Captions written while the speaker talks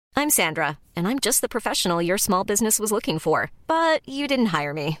I'm Sandra, and I'm just the professional your small business was looking for. But you didn't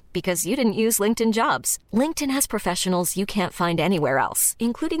hire me because you didn't use LinkedIn Jobs. LinkedIn has professionals you can't find anywhere else,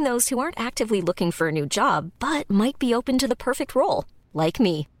 including those who aren't actively looking for a new job, but might be open to the perfect role, like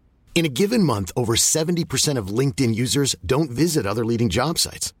me. In a given month, over 70% of LinkedIn users don't visit other leading job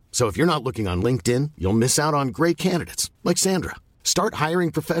sites. So if you're not looking on LinkedIn, you'll miss out on great candidates like Sandra. Start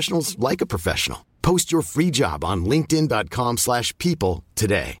hiring professionals like a professional. Post your free job on linkedin.com/people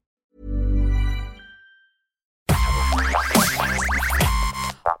today.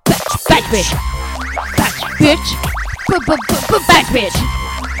 Back bitch. Back bitch. Back bitch.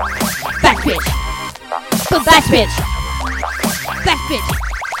 Back bitch. Back bitch. Back bitch.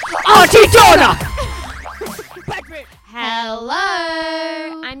 Auntie Donna. Back bitch.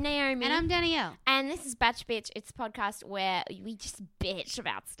 Hello, I'm Naomi. And I'm Danielle. And this is Batch Bitch. It's a podcast where we just bitch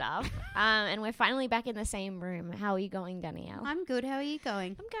about stuff. And we're finally back in the same room. How are you going, Danielle? I'm good. How are you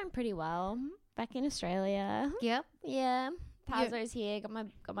going? I'm going pretty well. Back in Australia. Yep. Yeah. Tazo's here.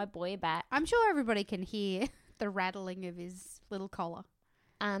 Got my boy back. I'm sure everybody can hear the rattling of his little collar.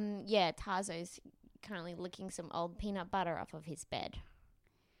 Yeah, Tazo's currently licking some old peanut butter off of his bed.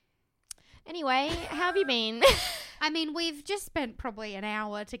 Anyway, how have you been? I mean, we've just spent probably an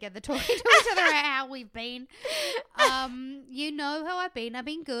hour together talking to each other about how we've been. You know how I've been. I've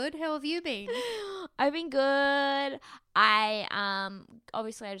been good. How have you been? I've been good. I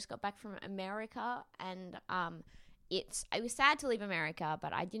obviously I just got back from America, and it was sad to leave America,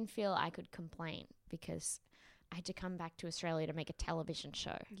 but I didn't feel I could complain because I had to come back to Australia to make a television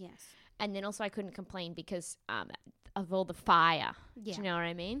show. Yes. And then also I couldn't complain because of all the fire. Yeah. Do you know what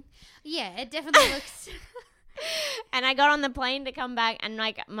I mean? Yeah, it definitely looks... And I got on the plane to come back, and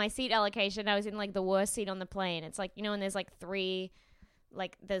like my seat allocation, I was in like the worst seat on the plane. It's like, you know, when there's like three,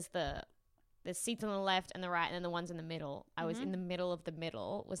 like there's seats on the left and the right, and then the ones in the middle. I was in the middle of the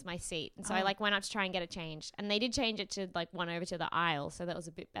middle was my seat, and so I like went up to try and get it changed, and they did change it to like one over to the aisle, so that was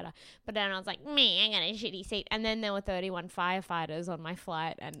a bit better. But then I was like, me, I got a shitty seat, and then there were 31 firefighters on my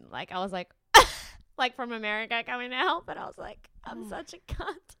flight, and like I was like, like from America coming to help, and I was like, I'm such a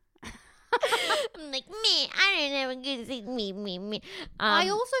cunt. I'm like, me, I don't have a good seat, me. I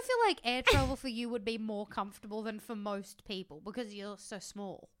also feel like air travel for you would be more comfortable than for most people because you're so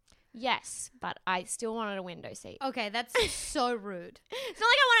small. Yes, but I still wanted a window seat. Okay, that's so rude. It's not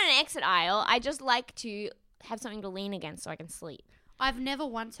like I want an exit aisle. I just like to have something to lean against so I can sleep. I've never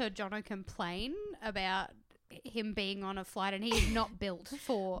once heard Jono complain about him being on a flight, and he's not built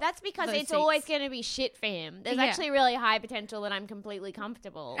for That's because those it's seats. always going to be shit for him. There's Yeah. actually really high potential that I'm completely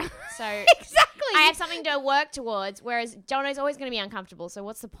comfortable. So Exactly. I have something to work towards, whereas Jono's always going to be uncomfortable. So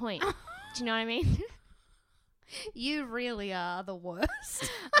what's the point? Do you know what I mean? You really are the worst.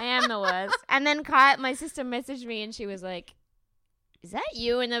 I am the worst. And then my sister messaged me, and she was like, is that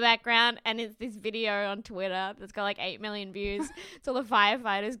you in the background? And it's this video on Twitter that's got like 8 million views. It's all the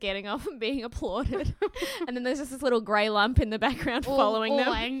firefighters getting off and being applauded. And then there's just this little grey lump in the background following them.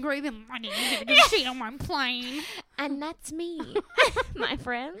 All angry, then I need to get a seat on my plane. And that's me, my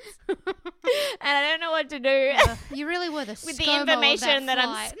friends. And I don't know what to do You really were the with the ScoMo of information that I'm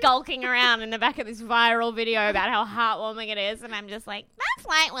flight. skulking around in the back of this viral video about how heartwarming it is. And I'm just like, that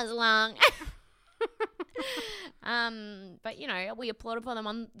flight was long. But you know, we applauded for them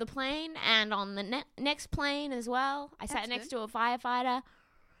on the plane and on the next plane as well. I sat next to a firefighter,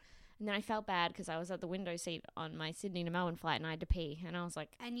 and then I felt bad because I was at the window seat on my Sydney to Melbourne flight, and I had to pee, and I was like,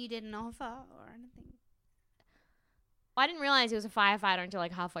 And you didn't offer or anything? I didn't realize he was a firefighter until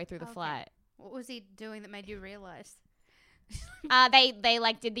like halfway through the Okay. flight. What was he doing that made you realise? They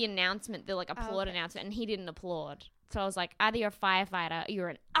like did the announcement, the like applaud okay. announcement, and he didn't applaud. So I was like, either you're a firefighter or you're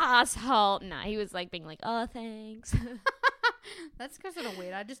an asshole. Nah, he was like being like, oh, thanks. That's kind of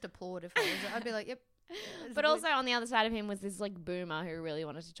weird. I'd just applaud if I was. I'd be like, yep. But also on the other side of him was this like boomer who really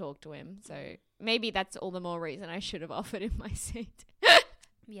wanted to talk to him. So maybe that's all the more reason I should have offered him my seat.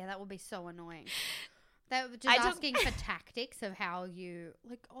 Yeah, that would be so annoying. They were just asking for tactics of how you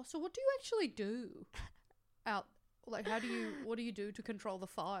like. Oh, so what do you actually do? Like, what do you do to control the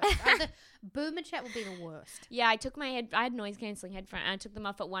fire? The boomer chat would be the worst. Yeah, I had noise cancelling headphones, and I took them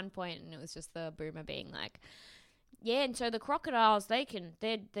off at one point, and it was just the boomer being like, yeah, and so the crocodiles,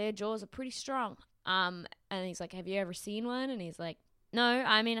 their jaws are pretty strong. And he's like, have you ever seen one? And he's like, no,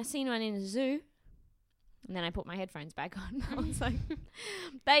 I mean, I've seen one in a zoo. And then I put my headphones back on. I was like,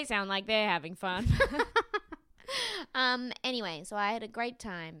 they sound like they're having fun. Anyway, so I had a great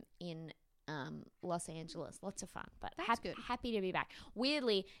time in Los Angeles. Lots of fun. But good. Happy to be back.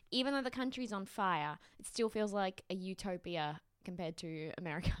 Weirdly, even though the country's on fire, it still feels like a utopia compared to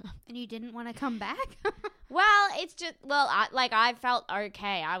America. And you didn't want to come back? Well, it's just I felt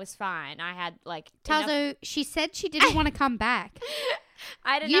okay. I was fine. I had like Tazo, she said she didn't want to come back.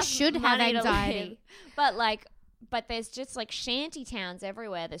 I had You should have money to anxiety. live. But there's just like shanty towns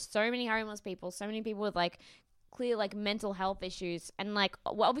everywhere. There's so many homeless people, so many people with like clear like mental health issues, and like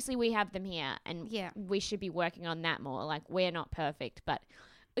obviously we have them here, and we should be working on that more. Like we're not perfect, but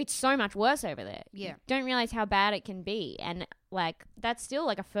it's so much worse over there. Yeah. You don't realize how bad it can be, and like that's still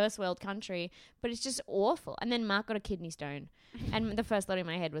like a first world country, but it's just awful. And then Mark got a kidney stone, and the first thought in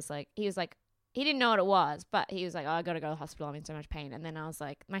my head was like, he didn't know what it was, but he was like, oh, I got to go to the hospital. I'm in so much pain. And then I was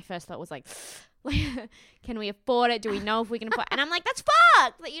like, my first thought was like, can we afford it? Do we know if we can afford it? And I'm like, that's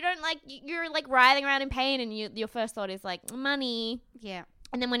fucked. That you don't like, you're like writhing around in pain, and your first thought is like money. Yeah.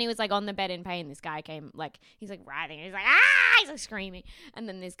 And then when he was like on the bed in pain, this guy came, like, he's like writhing. He's like, he's like screaming. And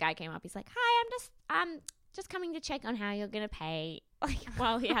then this guy came up. He's like, hi, I'm just coming to check on how you're going to pay. Like,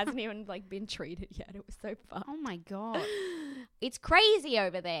 while he hasn't even like been treated yet. It was so fun. Oh my God. It's crazy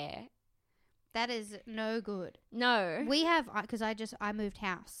over there. That is no good. No. We have, because I moved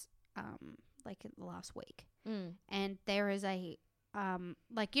house, like last week. And there is a,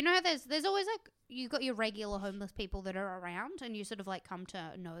 like, you know, there's always like, you got your regular homeless people that are around, and you sort of like come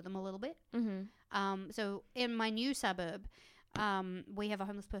to know them a little bit. So in my new suburb, we have a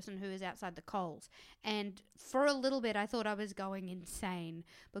homeless person who is outside the Coles, and for a little bit I thought I was going insane,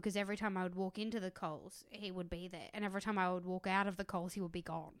 because every time I would walk into the Coles he would be there, and every time I would walk out of the Coles he would be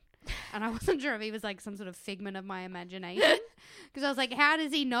gone. And I wasn't sure if he was like some sort of figment of my imagination, because I was like, how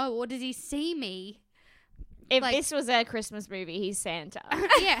does he know, or does he see me? If like, this was a Christmas movie, he's Santa.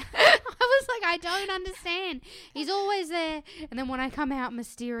 Yeah. I was like, I don't understand. He's always there. And then when I come out,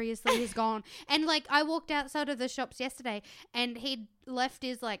 mysteriously, he's gone. And like, I walked outside of the shops yesterday, and he'd left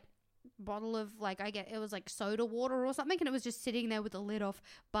his like bottle of like, it was like soda water or something, and it was just sitting there with the lid off,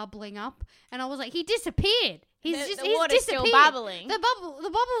 bubbling up. And I was like, he disappeared. He's water's disappeared. still bubbling. The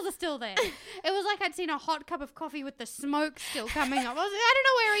bubbles are still there. It was like I'd seen a hot cup of coffee with the smoke still coming up. I was like, I don't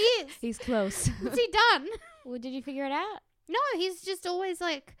know where he is. He's close. What's he done? Well, did you figure it out? No, he's just always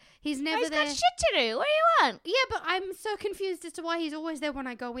like, he's never He's there. got shit to do. What do you want? Yeah, but I'm so confused as to why he's always there when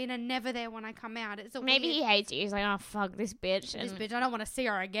I go in and never there when I come out. It's Maybe weird, he hates you. He's like, oh, fuck this bitch. this bitch, I don't want to see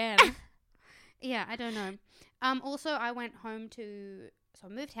her again. Yeah, I don't know. Also, I went home so I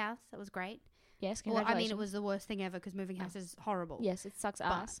moved house. That was great. Yes, Well, congratulations. I mean, it was the worst thing ever, because moving house is horrible. Yes, it sucks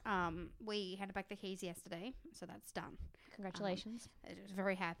ass. But we handed back the keys yesterday, so that's done. Congratulations. I was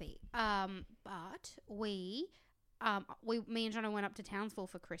very happy. But me and Jono went up to Townsville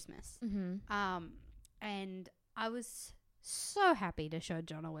for Christmas. And I was so happy to show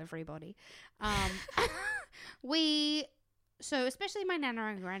Jono everybody. So especially my nana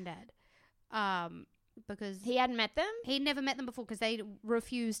and granddad, because He hadn't met them? he'd never met them before, because they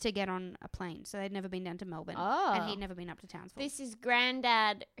refused to get on a plane, so they'd never been down to Melbourne, Oh. and he'd never been up to Townsville. This is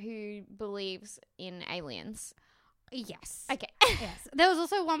Granddad who believes in aliens. Yes. Okay. Yes. There was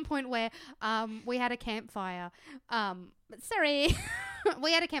also one point where we had a campfire. Sorry.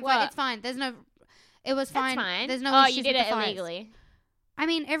 We had a campfire. What? It's fine. It was fine. That's fine. There's no Oh, issues you did with it the fires. illegally. I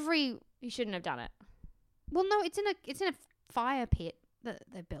mean, You shouldn't have done it. well, no, it's in a fire pit that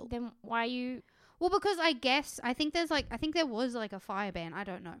they built. Then why you... Well, because I think there was like a fire ban. I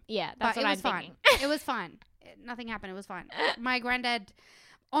don't know. Yeah, that's But what it I'm was fine. thinking. It was fine. Nothing happened. It was fine. My granddad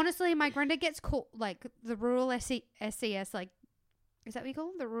gets called like the rural SES, like, is that what you call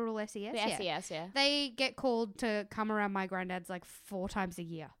them? The rural SES? The SES, yeah. They get called to come around my granddad's like 4 times a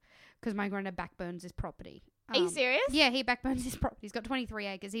year, because my granddad backburns his property. Are you serious? Yeah, he backburns his property. He's got 23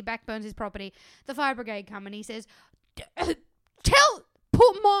 acres. He backburns his property. The fire brigade come and he says,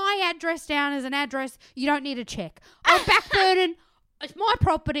 put my address down as an address. You don't need a check. I'm backburning. It's my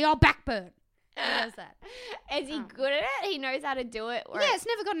property. I'll backburn. He does that. Is he good at it? He knows how to do it? Or Yeah, it's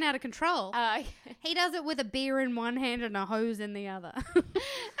never gotten out of control. Oh, He does it with a beer in one hand and a hose in the other.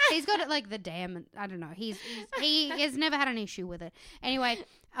 He's got it like the dam. I don't know. He has never had an issue with it. Anyway,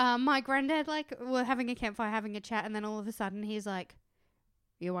 my granddad, like, we're having a campfire, having a chat, and then all of a sudden he's like,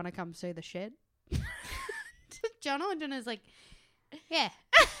 "You want to come see the shed?" John is like, "Yeah."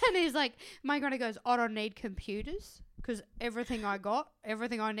 And he's like, my granddad goes, "I don't need computers, because everything I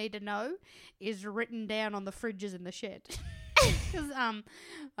need to know is written down on the fridges in the shed." Because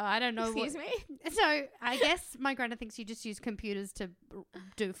I don't know. excuse me? So I guess my granddad thinks you just use computers to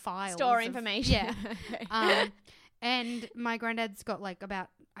do files. Store information. Yeah. Okay. And my granddad's got like about,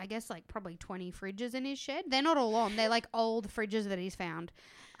 I guess, like probably 20 fridges in his shed. They're not all on. They're like old fridges that he's found,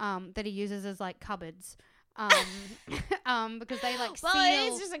 that he uses as like cupboards. Because they like seal. Well,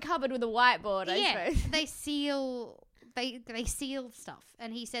 it is just a cupboard with a whiteboard, I suppose. They seal. They seal stuff,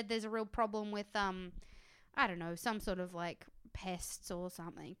 and he said there's a real problem with I don't know, some sort of like pests or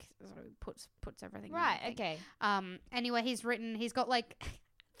something. So he puts everything Right, in, I think. okay. Anyway, he's got like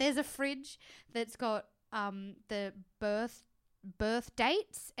there's a fridge that's got the birth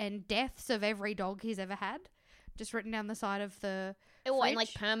dates and deaths of every dog he's ever had, just written down the side of the What, in fridge.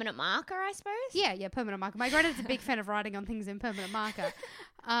 like permanent marker, I suppose? Yeah, permanent marker. My granddad's a big fan of writing on things in permanent marker.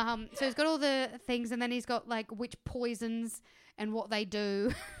 So he's got all the things, and then he's got like which poisons and what they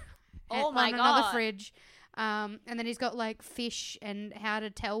do. Oh my on another God. fridge. And then he's got like fish and how to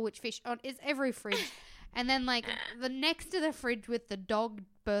tell which fish on is every fridge. And then like the next to the fridge with the dog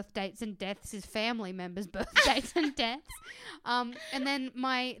birth dates and deaths is family members' birth dates and deaths. And then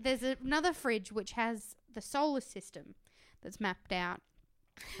there's another fridge which has the solar system that's mapped out.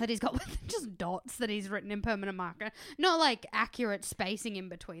 That he's got with just dots that he's written in permanent marker. Not like accurate spacing in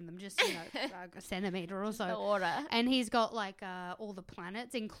between them, just, like a centimetre or so. The order. And he's got like all the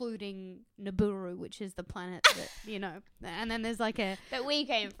planets, including Nibiru, which is the planet that, and then there's like a... That we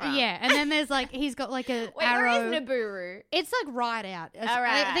came from. Yeah, and then there's like, he's got like a Wait, arrow. where is Nibiru? It's like right out.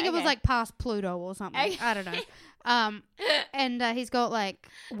 right, I think it was okay. like past Pluto or something. Okay. I don't know. And he's got like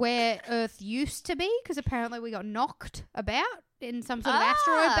where Earth used to be, because apparently we got knocked about in some sort of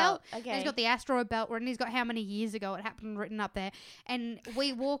asteroid belt. Okay. And he's got the asteroid belt written. He's got how many years ago it happened written up there. And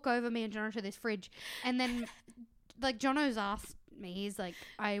we walk over, me and Jono, to this fridge, and then like Jono's asked me, he's like,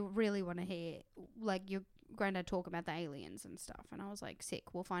 I really want to hear like your granddad talk about the aliens and stuff. And I was like,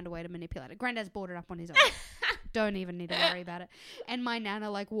 sick, we'll find a way to manipulate it. Granddad's brought it up on his own. Don't even need to worry about it. And my nana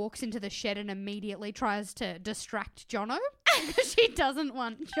like walks into the shed and immediately tries to distract Jono because she doesn't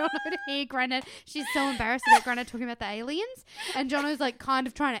want Jono to hear Granddad. She's so embarrassed about Granddad talking about the aliens. And Jono's like kind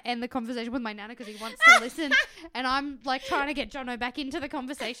of trying to end the conversation with my nana because he wants to listen. And I'm like trying to get Jono back into the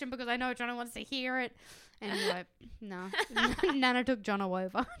conversation because I know Jono wants to hear it. Anyway, no. Nana took Jono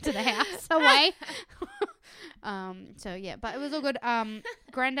over to the house away. So yeah, but it was all good.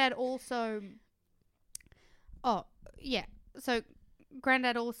 Granddad also... Oh, yeah. So,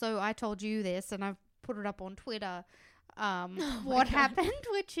 Granddad also, I told you this, and I've put it up on Twitter, what happened,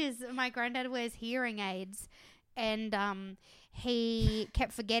 which is my granddad wears hearing aids, and he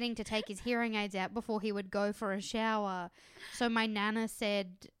kept forgetting to take his hearing aids out before he would go for a shower. So, my nana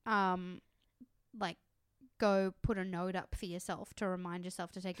said, like, go put a note up for yourself to remind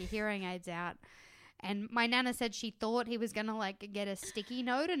yourself to take your hearing aids out. And my nana said she thought he was going to, like, get a sticky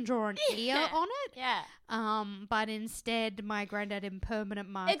note and draw an ear on it. Yeah. But instead, my granddad in permanent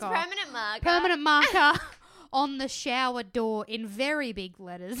marker. It's permanent marker. Permanent marker on the shower door in very big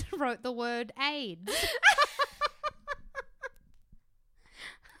letters wrote the word AIDS.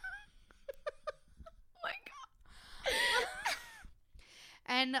 Oh my God.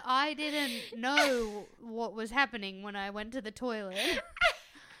 And I didn't know what was happening when I went to the toilet.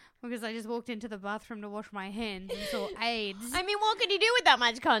 Because I just walked into the bathroom to wash my hands and saw AIDS. I mean, what could you do with that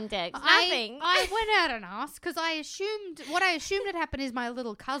much context? Nothing. I went out and asked because I assumed had happened is my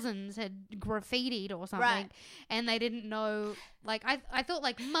little cousins had graffitied or something, Right. and they didn't know. Like I thought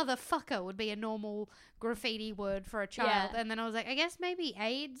like motherfucker would be a normal graffiti word for a child, Yeah. and then I was like, I guess maybe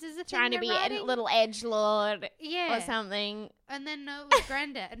AIDS is a thing. Trying to they're be writing? a little edgelord Yeah. or something. And then no, it was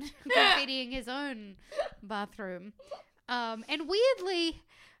Granddad graffitiing his own bathroom, and weirdly.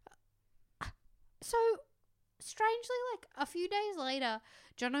 So, strangely, like, a few days later,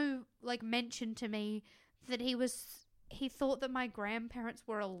 Jono, like, mentioned to me that he thought that my grandparents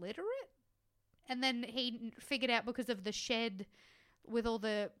were illiterate. And then he figured out because of the shed with all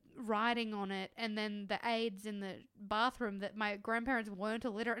the writing on it and then the aids in the bathroom that my grandparents weren't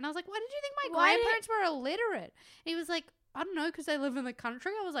illiterate. And I was like, why did you think my grandparents were illiterate? And he was like, I don't know, because they live in the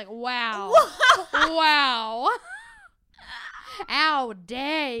country. I was like, wow. Wow. How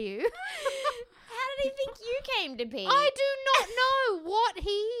dare you? How did he think you came to be? I do not know what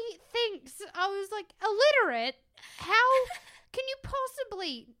he thinks. I was like, illiterate? How can you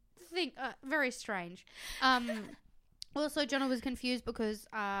possibly think? Very strange. Also, Jonah was confused because,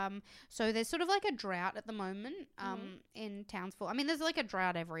 so there's sort of like a drought at the moment, in Townsville. I mean, there's like a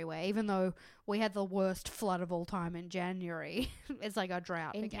drought everywhere, even though we had the worst flood of all time in January. It's like a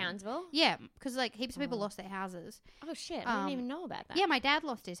drought in again. Townsville? Yeah, because like heaps of people lost their houses. Oh, shit. I didn't even know about that. Yeah, my dad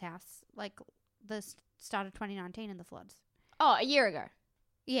lost his house, like the start of 2019 in the floods. Oh, a year ago.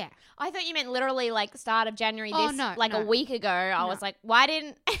 Yeah. I thought you meant literally like start of January. Oh, This, no, like no. a week ago. I No. was like, why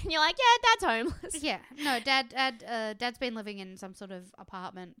didn't? And you're like, yeah, Dad's homeless. Yeah, no, Dad's been living in some sort of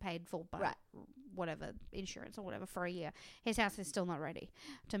apartment paid for by Right. whatever insurance or whatever for a year. His house is still not ready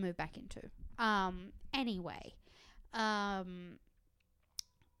to move back into. Anyway,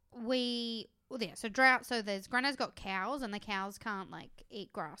 we Well, yeah, so drought. So there's Granddad's got cows, and the cows can't like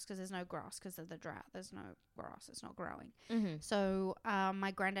eat grass because there's no grass because of the drought. There's no grass; it's not growing. Mm-hmm. So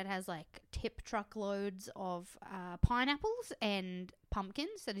my granddad has like tip truckloads of pineapples and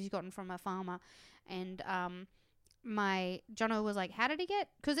pumpkins that he's gotten from a farmer, and my Jono was like, "How did he get?"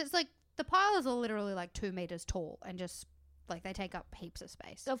 Because it's like the piles are literally like 2 meters tall and just like they take up heaps of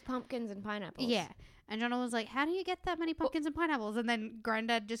space. Of pumpkins and pineapples. Yeah, and Jono was like, "How do you get that many pumpkins and pineapples?" And then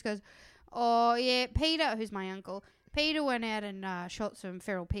Granddad just goes, "Oh yeah, Peter, who's my uncle, Peter went out and shot some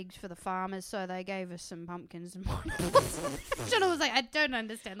feral pigs for the farmers, so they gave us some pumpkins and pineapples." Jono was like, "I don't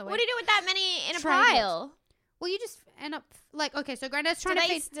understand the way." What do you do with that many in a Trade it. pile? Well, you just end up like, okay, so Granddad's trying to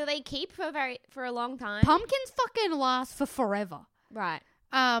feed Do they keep for a long time? pumpkins. Fucking last for forever. Right.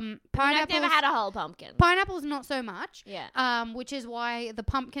 I've Pineapples. never had a whole pumpkin. Pineapples, not so much. Yeah. Which is why the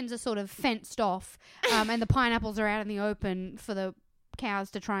pumpkins are sort of fenced off, and the pineapples are out in the open for the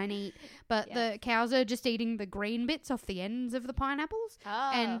cows to try and eat. But the cows are just eating the green bits off the ends of the pineapples.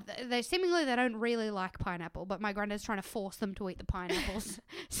 Oh. And they don't really like pineapple, but my granddad's trying to force them to eat the pineapples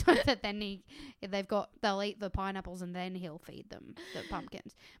so that then they'll eat the pineapples and then he'll feed them the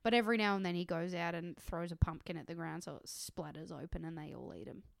pumpkins. But every now and then he goes out and throws a pumpkin at the ground so it splatters open and they all eat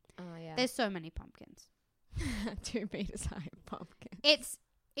them. Oh, yeah. There's so many pumpkins. 2 meters high pumpkin. It's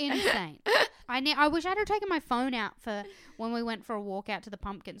insane. I wish I'd have taken my phone out for when we went for a walk out to the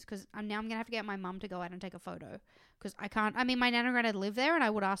pumpkins, because I'm going to have to get my mum to go out and take a photo, because I can't. I mean, my nana and granddad live there and I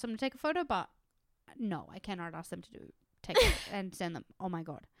would ask them to take a photo, but no, I cannot ask them to take it and send them. Oh my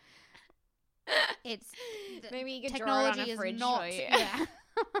God. It's maybe you could draw it on a fridge for you. Yeah.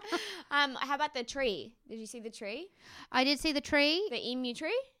 How about the tree? Did you see the tree? I did see the tree. The emu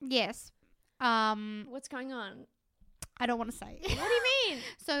tree? Yes. What's going on? I don't want to say. What do you mean?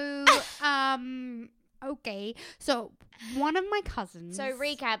 So, okay. So, one of my cousins. So,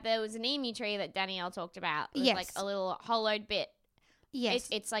 recap, there was an emu tree that Danielle talked about. It was Yes. like a little hollowed bit. Yes.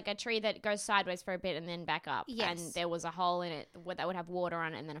 It's like a tree that goes sideways for a bit and then back up. Yes. And there was a hole in it that would have water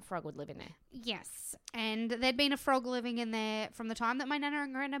on it, and then a frog would live in there. Yes. And there'd been a frog living in there from the time that my nana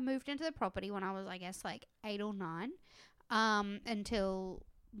and granddad moved into the property when I was, I guess, like 8 or 9. Until,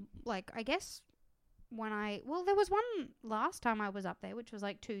 like, I guess there was one last time I was up there, which was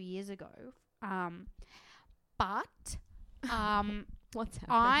like 2 years ago. But What's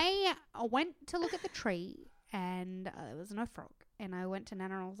happening? I went to look at the tree and there was no frog. And I went to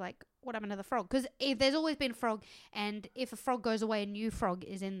Nana and I was like, what happened to the frog? Because there's always been a frog, and if a frog goes away, a new frog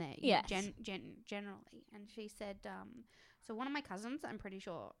is in there. Yes. Generally. And she said, so one of my cousins, I'm pretty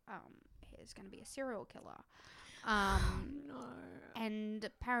sure, is going to be a serial killer. No. And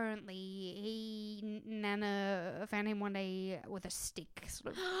apparently Nana found him one day with a stick,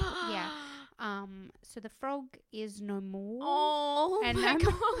 sort of. Yeah. So the frog is no more. Oh, and my I'm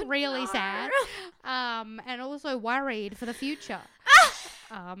God, really no. sad. And also worried for the future.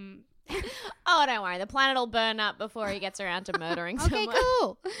 Oh, don't worry. The planet will burn up before he gets around to murdering Okay, someone.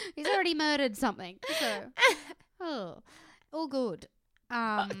 cool. He's already murdered something. So, all good.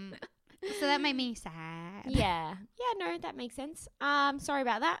 So that made me sad. Yeah. Yeah, no, that makes sense. Sorry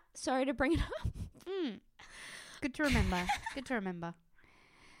about that. Sorry to bring it up. Good to remember. Good to remember.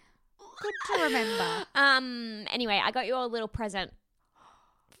 Anyway, I got you a little present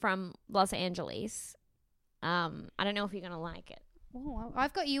from Los Angeles. I don't know if you're going to like it. Oh,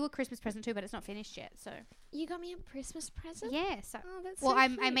 I've got you a Christmas present too, but it's not finished yet. So You got me a Christmas present? yes. Oh, that's Well, so I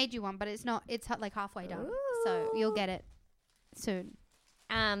cute. made you one, but it's not. It's like halfway done, so you'll get it soon.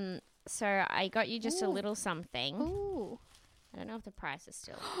 So I got you just a Ooh. little something. Ooh. I don't know if the price is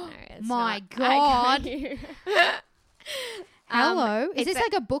still. No, it's My not. I got God. you. Hello. Is it's this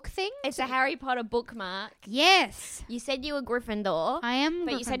like a book thing? It's a Harry Potter bookmark. Yes. You said you were Gryffindor, I am.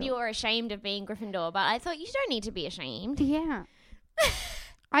 but you said Gryffindor. you were ashamed of being Gryffindor. But I thought you don't need to be ashamed. Yeah.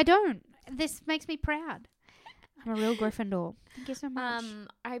 I don't. This makes me proud. I'm a real Gryffindor. Thank you so much.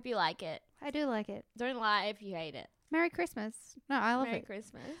 I hope you like it. I do like it. Don't lie if you hate it. Merry Christmas. No, I love Merry it.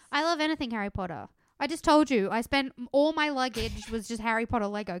 Christmas. I love anything Harry Potter. I just told you. I spent all my luggage was just Harry Potter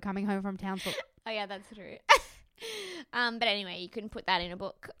Lego coming home from Townsville. Oh yeah, that's true. But anyway, you can put that in a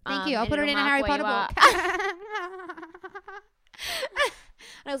book. Thank you. I'll put it in a Harry Potter book.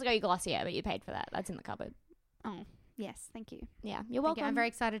 I also got you Glossier, but you paid for that. That's in the cupboard. Oh, yes. Thank you. Yeah, you're Thank you. welcome. I'm very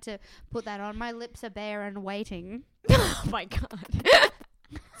excited to put that on. My lips are bare and waiting. Oh my God.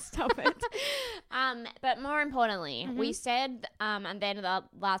 Stop it. But more importantly, we said, and then the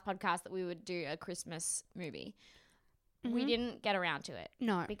last podcast that we would do a Christmas movie. We didn't get around to it.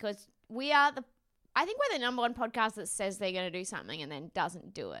 No. Because I think we're the number one podcast that says they're going to do something and then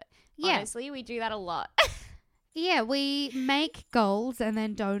doesn't do it. Yeah. Honestly, we do that a lot. Yeah, we make goals and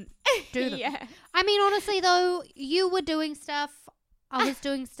then don't do them. Yeah. I mean, honestly, though, you were doing stuff. I was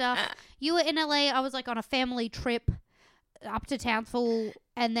doing stuff. You were in LA. I was like on a family trip up to Townsville,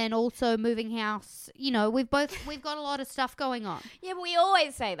 and then also moving house. You know, we've got a lot of stuff going on. Yeah, but we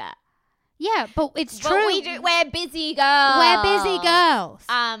always say that. Yeah, but it's But true. we're busy girls. We're busy girls.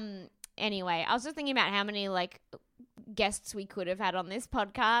 Anyway, I was just thinking about how many like guests we could have had on this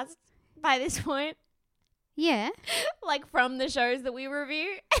podcast by this point. Yeah. Like from the shows that we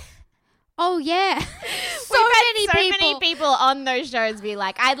review. Oh yeah. So many people on those shows be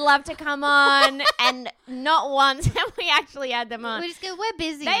like, I'd love to come on, and not once have we actually had them on. We just go, we're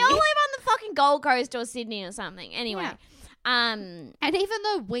busy. They all live on the fucking Gold Coast or Sydney or something. Anyway. Yeah. And even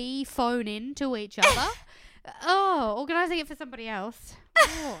though we phone in to each other, organising it for somebody else.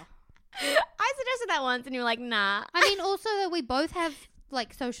 Oh. I suggested that once and you were like, nah. I mean, also that we both have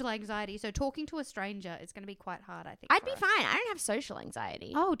like social anxiety, so talking to a stranger is going to be quite hard, I think. I'd be fine. I don't have social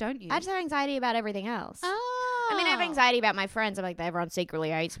anxiety. Oh, don't you? I just have anxiety about everything else. Oh. I mean, I have anxiety about my friends. I'm like, everyone secretly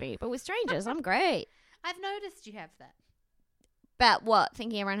hates me. But with strangers, I'm great. I've noticed you have that. About what?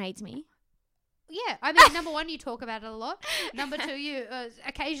 Thinking everyone hates me? Yeah, I mean, number one, you talk about it a lot. Number two, you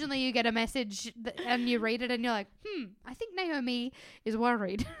occasionally you get a message and you read it and you're like, I think Naomi is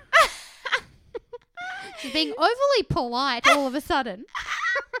worried. She's being overly polite all of a sudden.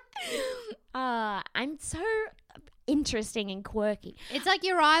 I'm so interesting and quirky. It's like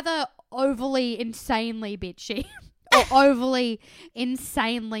you're either overly insanely bitchy or overly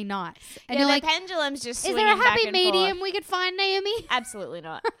insanely nice. And Yeah, you're like, pendulum's just is there a swinging back happy and medium forth. we could find, Naomi? Absolutely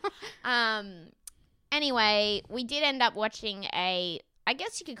not. Anyway, we did end up watching I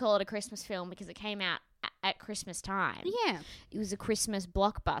guess you could call it a Christmas film because it came out at Christmas time. Yeah. It was a Christmas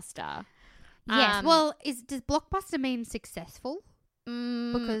blockbuster. Yes. Well, does blockbuster mean successful?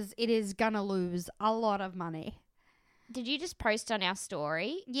 Mm, Because it is gonna lose a lot of money. did you just post on our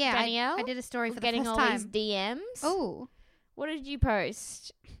story, Yeah, Danielle? I did a story Of for the getting first all time. these DMs. Oh, What did you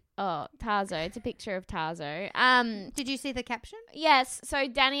post? Oh, Tarzo. It's a picture of Tarzo. did you see the caption? Yes. So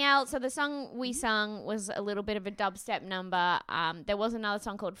Danielle. So the song we sung was a little bit of a dubstep number. There was another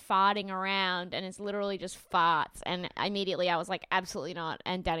song called "Farting Around," and it's literally just farts. And immediately I was like, absolutely not.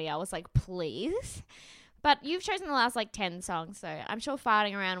 And Danielle was like, please. But you've chosen the last like 10 songs, so I'm sure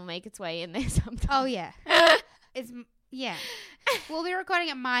 "Farting Around" will make its way in there sometime. Oh yeah, yeah. We'll be recording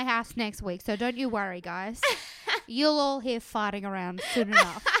at my house next week, so don't you worry, guys. You'll all hear farting around soon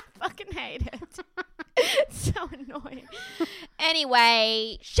enough. I fucking hate it. So annoying.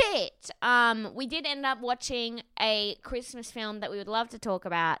 Anyway, shit. We did end up watching a Christmas film that we would love to talk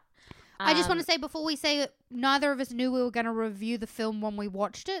about. I just want to say before we say it, neither of us knew we were going to review the film when we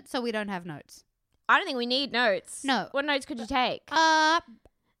watched it, so we don't have notes. I don't think we need notes. No. What notes could you take?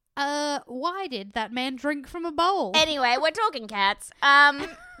 Why did that man drink from a bowl? Anyway, we're talking cats.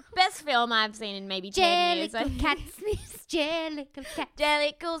 Best film I've seen in maybe 10 years. Jellicle cats, miss Jellicle cats.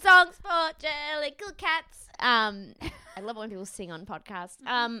 Jellicle songs for Jellicle cats. I love it when people sing on podcasts.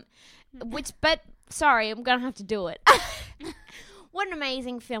 But sorry, I'm gonna have to do it. What an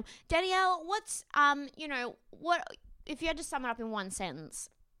amazing film, Danielle. What's what if you had to sum it up in one sentence?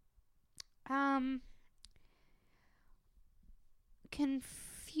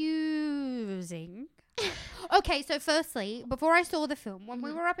 Confusing. Okay, so firstly, before I saw the film, when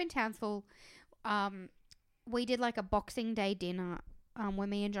we were up in Townsville, we did like a Boxing Day dinner when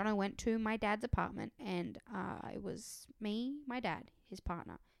me and Jono went to my dad's apartment, and it was me, my dad, his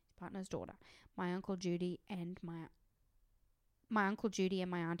partner's daughter, my Uncle Judy, and my Uncle Judy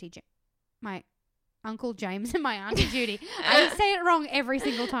and my Auntie my Uncle James and my Auntie Judy. I say it wrong every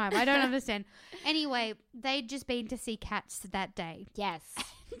single time. I don't understand. Anyway, they'd just been to see Cats that day. Yes.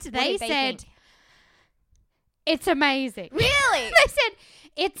 They said, think? it's amazing. Really? They said,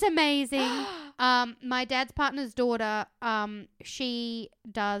 it's amazing. My dad's partner's daughter, she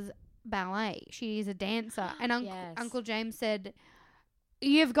does ballet. She's a dancer. And Yes. Uncle James said,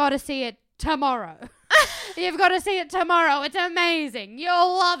 you've got to see it tomorrow. You've got to see it tomorrow. It's amazing.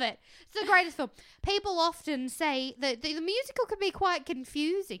 You'll love it. It's the greatest film. People often say that the musical can be quite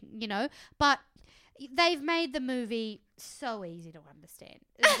confusing, but they've made the movie so easy to understand.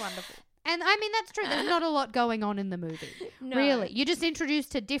 It's wonderful. And I mean, that's true. There's not a lot going on in the movie. No. Really. You're just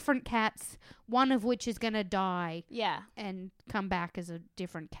introduced to different cats, one of which is going to die Yeah. and come back as a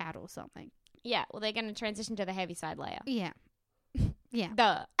different cat or something. Yeah. Well, they're going to transition to the Heaviside layer. Yeah. Yeah.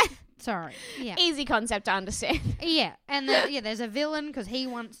 Duh. Sorry. Yeah. Easy concept to understand. Yeah. And there's a villain because he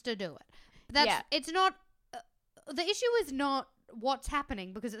wants to do it. But it's not, the issue is not what's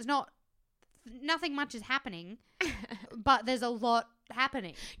happening because it's not, nothing much is happening, but there's a lot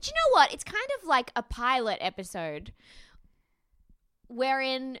happening. Do you know what? It's kind of like a pilot episode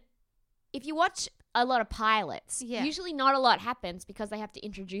wherein if you watch a lot of pilots, Yeah. usually not a lot happens because they have to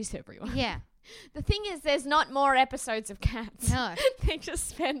introduce everyone. Yeah. The thing is, there's not more episodes of Cats. No. They just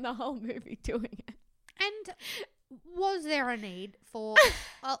spend the whole movie doing it. And was there a need for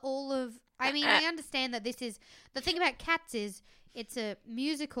all of... I mean, I understand that this is... The thing about Cats is it's a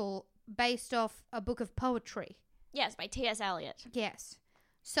musical based off a book of poetry. Yes, by T.S. Eliot. Yes.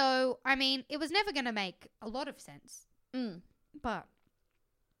 So, I mean, it was never going to make a lot of sense. Mm. But...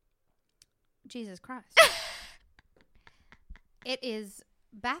 Jesus Christ. It is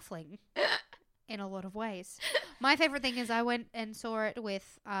baffling in a lot of ways. My favorite thing is I went and saw it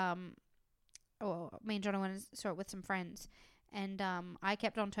with... me and Johnny went and saw it with some friends. And I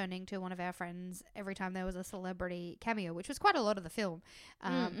kept on turning to one of our friends every time there was a celebrity cameo, which was quite a lot of the film.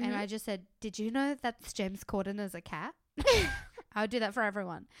 And I just said, did you know that's James Corden as a cat? I would do that for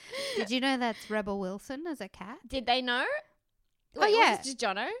everyone. Did you know that's Rebel Wilson as a cat? Did they know? Oh, yeah. Was it just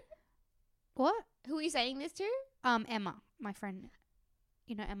Jono? What? Who are you saying this to? Emma, my friend.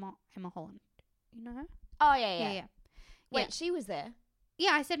 You know Emma Holland. You know her? Oh, yeah. Yeah. Wait, Yeah. she was there?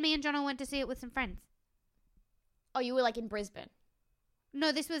 Yeah, I said me and Jono went to see it with some friends. Oh, you were like in Brisbane?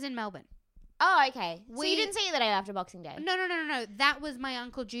 No, this was in Melbourne. Oh, okay. So We- you didn't see it the day after Boxing Day? No. That was my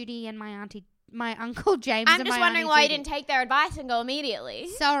Uncle Judy and my Uncle James I'm and just my wondering Auntie why you Judy. didn't take their advice and go immediately.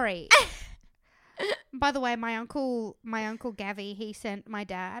 Sorry. By the way, my uncle Gavi, he sent my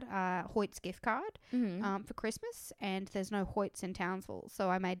dad a Hoyt's gift card for Christmas, and there's no Hoyt's in Townsville,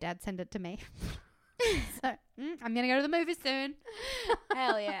 so I made Dad send it to me. So I'm gonna go to the movies soon.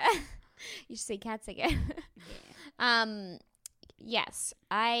 Hell yeah. You should see Cats again. Yes.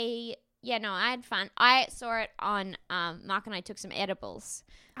 I had fun. I saw it on Mark and I took some edibles.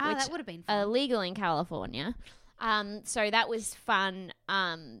 Which That would have been are fun. legal in California. So that was fun.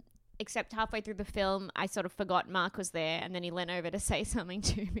 Except halfway through the film, I sort of forgot Mark was there, and then he leant over to say something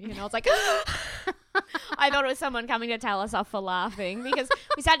to me, and I was like, I thought it was someone coming to tell us off for laughing, because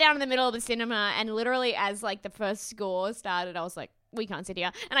we sat down in the middle of the cinema, and literally as like the first score started, I was like, we can't sit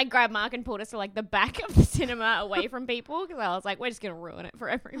here. And I grabbed Mark and pulled us to like the back of the cinema away from people, because I was like, we're just going to ruin it for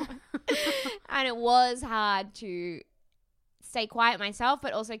everyone. And it was hard to stay quiet myself,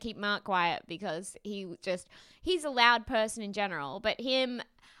 but also keep Mark quiet, because he's a loud person in general, but him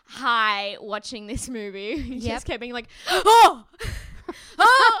high watching this movie, he just kept being like, oh!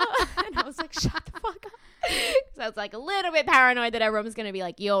 And I was like, shut the fuck up. So I was like a little bit paranoid that everyone was going to be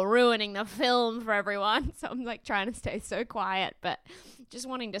like, you're ruining the film for everyone. So I'm like trying to stay so quiet, but just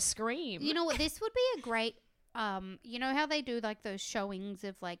wanting to scream. You know what? This would be a great, you know how they do like those showings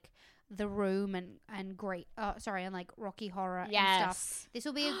of like The Room and like Rocky Horror and stuff. This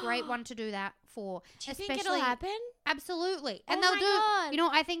will be a great one to do that for. Do you think it'll happen? Absolutely. And Oh they'll my do, God. you know,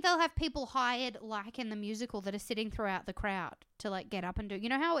 I think they'll have people hired like in the musical that are sitting throughout the crowd to like get up and do, you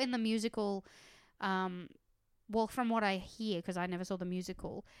know how in the musical, well, from what I hear, because I never saw the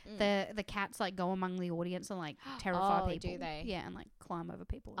musical, the cats like go among the audience and like terrify people. Do they? Yeah, and like climb over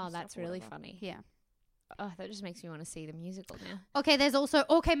people. And Oh, stuff that's or really whatever. funny. Yeah. Oh, that just makes me want to see the musical now. Okay, there's also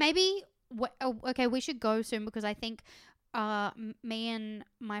maybe we should go soon, because I think me and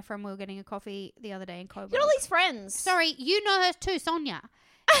my friend were getting a coffee the other day in Coburg. You got all these friends. Sorry, you know her too, Sonia.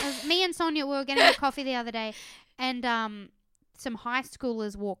 Me and Sonia were getting a coffee the other day, and some high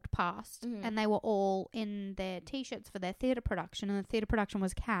schoolers walked past, and they were all in their t-shirts for their theatre production, and the theatre production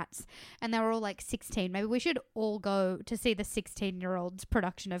was Cats, and they were all like 16. Maybe we should all go to see the 16-year-olds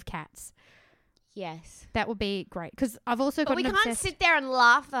production of Cats. Yes. That would be great, because I've also But got we an can't obsessed... sit there and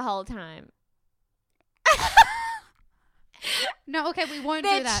laugh the whole time. No, okay, we won't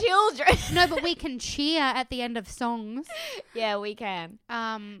They're do that. children. No, but we can cheer at the end of songs. Yeah, we can.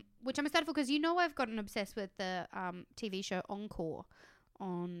 Which I'm excited for, because you know I've gotten obsessed with the TV show Encore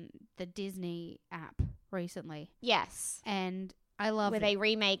on the Disney app recently. Yes. And I love Where it. they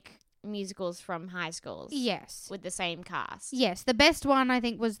remake musicals from high schools. Yes. With the same cast. Yes. The best one, I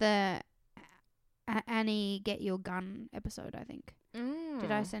think, was the Annie Get Your Gun episode, I think.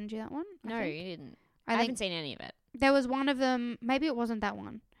 Did I send you that one? No, you didn't. I think haven't seen any of it. there was one of them. Maybe it wasn't that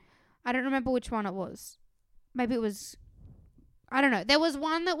one. I don't remember which one it was. Maybe it was... I don't know. There was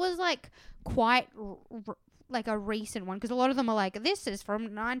one that was like quite like a recent one, because a lot of them are like, this is from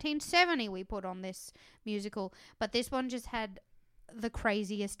 1970 we put on this musical. But this one just had the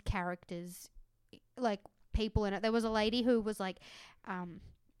craziest characters, like people in it. There was a lady who was like...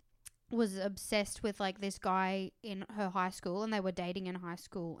 was obsessed with like this guy in her high school, and they were dating in high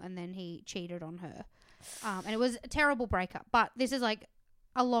school, and then he cheated on her, and it was a terrible breakup. But this is like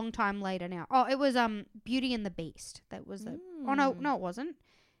a long time later now. Oh, it was Beauty and the Beast. That was the... Oh no, it wasn't.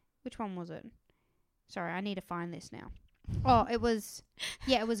 Which one was it? Sorry, I need to find this now. Oh, it was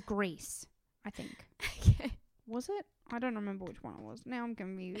Grease, I think. Okay. Was it? I don't remember which one it was. Now I'm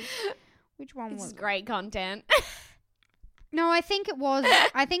confused. Which one This was is it? great content. No, I think it was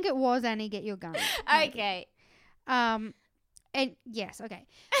Annie Get Your Gun. Okay. And yes, okay.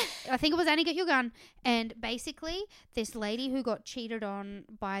 I think it was Annie Get Your Gun. And basically, this lady who got cheated on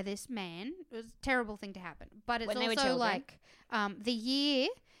by this man, it was a terrible thing to happen. But it's When they were also children. like the year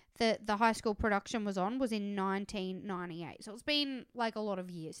that the high school production was on was in 1998. So it's been like a lot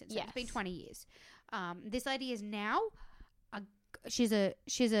of years since. Yes. It's been 20 years. This lady is now she's a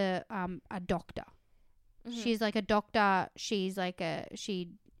doctor. Mm-hmm. She's like a doctor. She's like she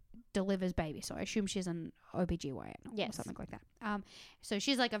delivers babies. So I assume she's an OBGYN or something like that. So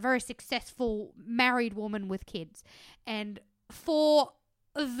she's like a very successful married woman with kids. And for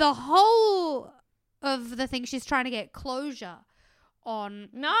the whole of the thing, she's trying to get closure on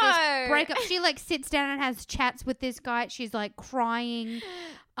this breakup. She like sits down and has chats with this guy. She's like crying.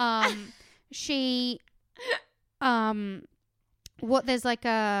 She's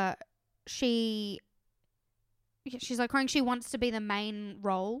like crying. She wants to be the main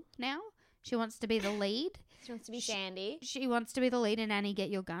role now. She wants to be the lead. She wants to be Sandy. She wants to be the lead in Annie Get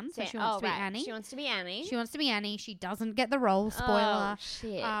Your Gun. So she wants to be Annie. She wants to be Annie. She wants to be Annie. She doesn't get the role. Spoiler. Oh,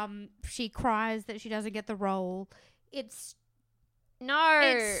 shit. She cries that she doesn't get the role. It's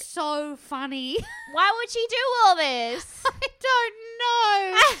so funny. Why would she do all this? I don't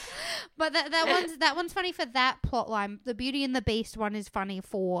know. But that one's funny for that plot line. The Beauty and the Beast one is funny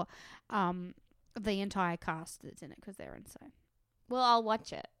for the entire cast that's in it because they're insane. Well, I'll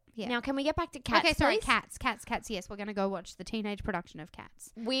watch it. Yeah. Now, can we get back to Cats? Okay, sorry, please? Cats. Yes, we're gonna go watch the teenage production of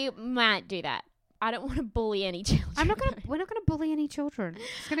Cats. We might do that. I don't want to bully any children. We're not gonna bully any children. We're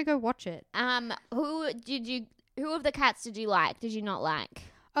just gonna go watch it. Who of the cats did you like? Did you not like?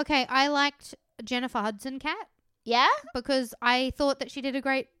 Okay, I liked Jennifer Hudson cat. Yeah? Because I thought that she did a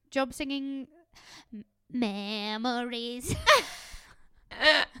great job singing Memories.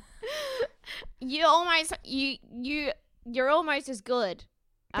 You're almost as good.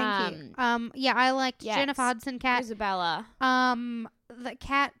 Thank you. Yeah, I liked Jennifer Hudson cat. Isabella. The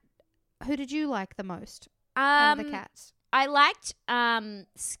cat. Who did you like the most out of the cats? I liked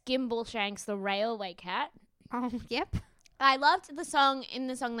Skimbleshanks, the railway cat. Oh, yep. I loved the song. In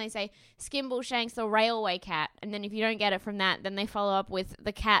the song, they say Skimbleshanks, the railway cat, and then if you don't get it from that, then they follow up with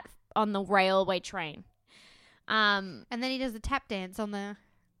the cat on the railway train. And then he does the tap dance on the.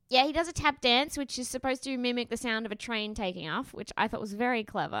 Yeah, he does a tap dance, which is supposed to mimic the sound of a train taking off, which I thought was very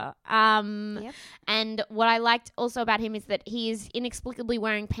clever. Yep. And what I liked also about him is that he is inexplicably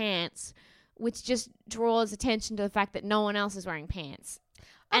wearing pants, which just draws attention to the fact that no one else is wearing pants.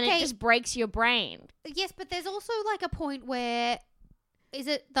 And it just breaks your brain. Yes, but there's also like a point where, is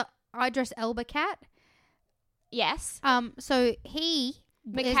it the Idris Elba cat? Yes. So he...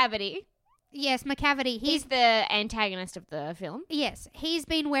 McCavity. Yes, McCavity. He's the antagonist of the film. Yes, he's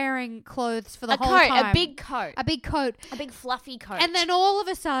been wearing clothes for the whole time. A big coat. A big coat. A big fluffy coat. And then all of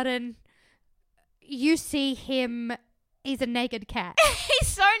a sudden, you see him... He's a naked cat. He's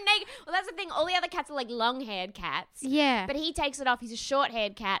so naked. Well, that's the thing. All the other cats are like long-haired cats. Yeah. But he takes it off. He's a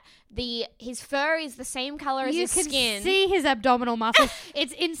short-haired cat. His fur is the same color as his skin. You can see his abdominal muscles.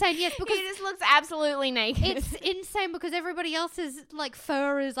 It's insane. Yes, because he just looks absolutely naked. It's insane because everybody else's like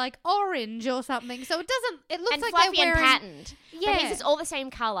fur is like orange or something. So it doesn't. It looks and like fluffy they're wearing, and patterned. Yeah. But his is all the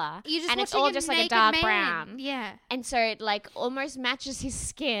same color. And it's all just like a dark brown. Yeah. And so it like almost matches his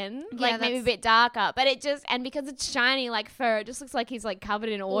skin, like maybe a that's... bit darker. But it just, and because it's shiny like fur, it just looks like he's like covered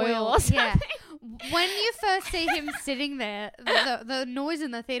in oil or something. Yeah. When you first see him sitting there, the noise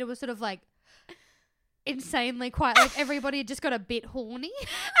in the theater was sort of like insanely quiet. Like everybody had just got a bit horny.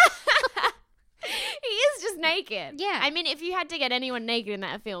 He is just naked. Yeah. I mean, if you had to get anyone naked in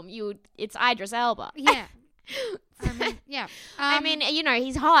that film, it's Idris Elba. Yeah. I mean, yeah. I mean,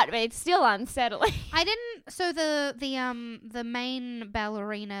 he's hot, but it's still unsettling. I didn't. So the main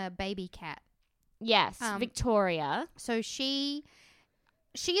ballerina baby cat. Yes, Victoria. So she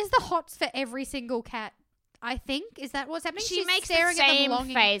is the hots for every single cat. I think is that what's happening. She makes the same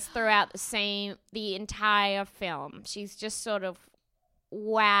face throughout the entire film. She's just sort of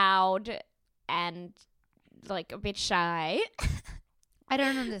wowed and like a bit shy. I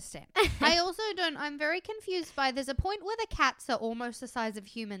don't understand. I also don't. I'm very confused by. There's a point where the cats are almost the size of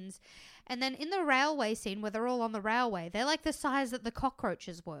humans, and then in the railway scene where they're all on the railway, they're like the size that the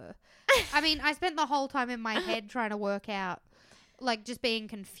cockroaches were. I mean, I spent the whole time in my head trying to work out, like, just being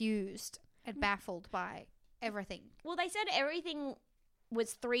confused and baffled by everything. Well, they said everything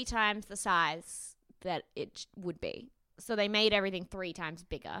was 3 times the size that it would be, so they made everything 3 times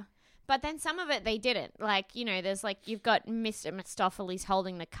bigger. But then some of it they didn't. Like, you know, there's like, you've got Mr. Mistopheles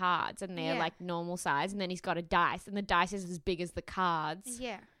holding the cards and they're like normal size. And then he's got a dice and the dice is as big as the cards.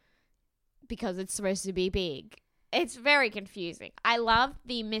 Yeah. Because it's supposed to be big. It's very confusing. I love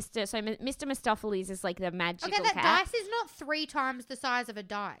the Mr. So Mr. Mistopheles is like the magical cat. Okay, that dice is not 3 times the size of a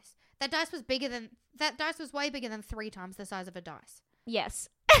dice. That dice was way bigger than 3 times the size of a dice. Yes.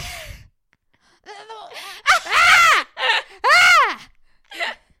 The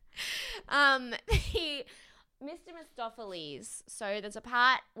Mr. Mistopheles. So there's a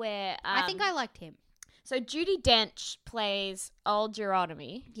part where I think I liked him. So Judi Dench plays old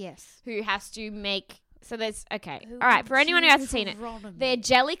Geronimi. Yes. Who has to make. So there's okay. All right, for anyone who hasn't seen it, they're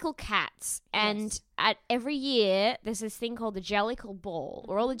Jellicle cats, and at every year there's this thing called the Jellicle Ball,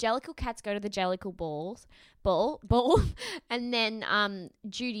 where all the Jellicle cats go to the Jellicle ball, and then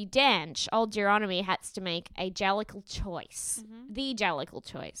Judi Dench, old Geronimi, has to make a Jellicle choice, the Jellicle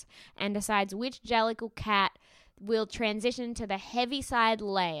choice, and decides which Jellicle cat will transition to the Heaviside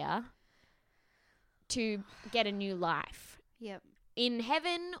layer to get a new life. Yep. In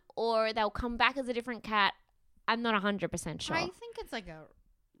heaven, or they'll come back as a different cat. I'm not 100% sure. I think it's like a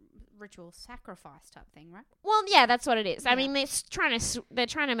ritual sacrifice type thing, right? Well, yeah, that's what it is. I mean, they're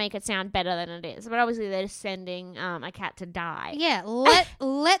trying to make it sound better than it is, but obviously they're sending a cat to die. Yeah,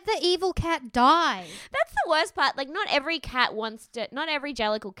 let the evil cat die. That's the worst part. Like, not every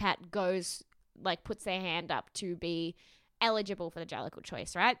Jellicle cat goes, like, puts their hand up to be eligible for the Jellicle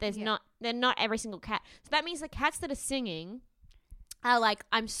choice, right? They're not every single cat. So that means the cats that are singing are like,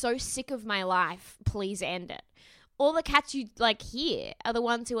 I'm so sick of my life, please end it. All the cats you like hear are the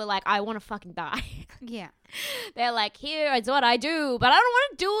ones who are like, I want to fucking die. Yeah. They're like, here is what I do, but I don't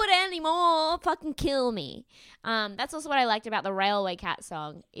want to do it anymore. Fucking kill me. That's also what I liked about the Railway Cat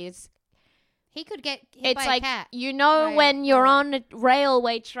song is he could get hit by a cat. You know when you're on a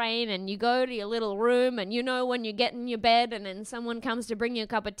railway train and you go to your little room and you know when you get in your bed and then someone comes to bring you a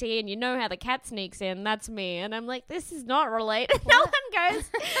cup of tea and you know how the cat sneaks in. That's me. And I'm like, this is not related. No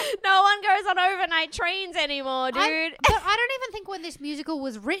one goes on overnight trains anymore, dude. But I don't even think when this musical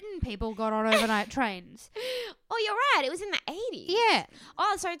was written, people got on overnight trains. Oh, you're right. It was in the 80s. Yeah.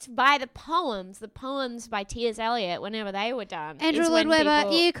 Oh, so it's by the poems by T.S. Eliot whenever they were done. Andrew Lloyd Webber,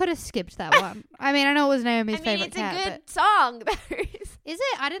 you could have skipped that one. I mean, I know it was Naomi's favourite cat. It's a good song. Is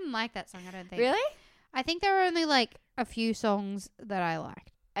it? I didn't like that song, I don't think. Really? I think there were only like a few songs that I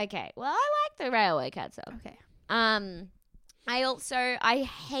liked. Okay. Well, I like the Railway Cat song. Okay. I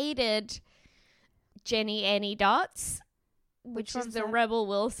hated Jenny Any Dots, which is the Rebel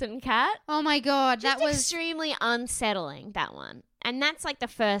Wilson cat. Oh my God. That was extremely unsettling, that one. And that's like the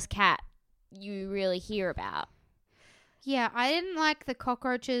first cat you really hear about. Yeah, I didn't like the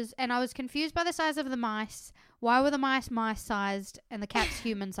cockroaches, and I was confused by the size of the mice. Why were the mice mice-sized and the cats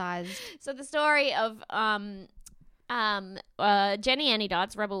human-sized? So the story of Jenny Any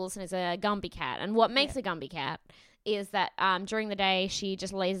Dots, Rebel Wilson, is a Gumby cat, and what makes a Gumby cat is that during the day she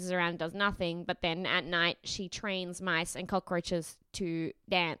just lazes around and does nothing, but then at night she trains mice and cockroaches to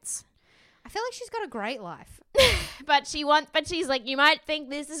dance. I feel like she's got a great life. But she's like, you might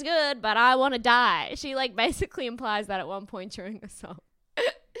think this is good, but I want to die. She like basically implies that at one point during the song.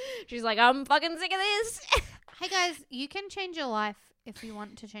 She's like, I'm fucking sick of this. Hey guys, you can change your life if you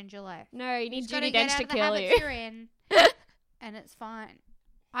want to change your life. No, you need Judi Dench Dench to the kill you. You're in, and it's fine.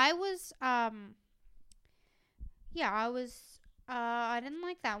 I didn't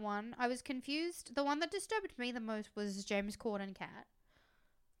like that one. I was confused. The one that disturbed me the most was James Corden cat.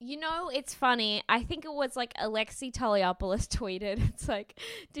 You know, it's funny. I think it was like Alexi Toliopoulos tweeted. It's like,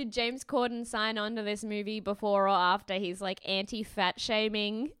 did James Corden sign on to this movie before or after his like anti-fat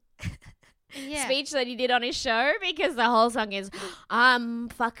shaming speech that he did on his show? Because the whole song is, I'm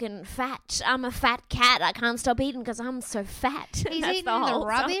fucking fat. I'm a fat cat. I can't stop eating because I'm so fat. He's eating the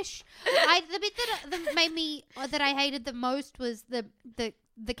rubbish. The bit that made me, that I hated the most was the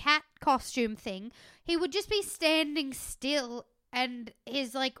cat costume thing. He would just be standing still and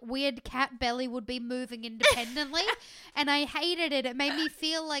his like weird cat belly would be moving independently. And I hated it. It made me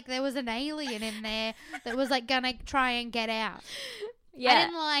feel like there was an alien in there that was like gonna try and get out. Yeah. I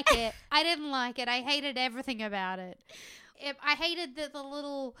didn't like it. I hated everything about it. I hated the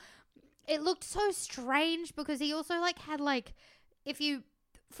little, it looked so strange because he also like had like, if you,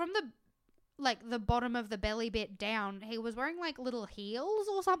 from the like the bottom of the belly bit down, he was wearing like little heels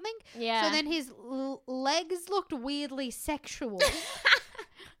or something. Yeah. So then his legs looked weirdly sexual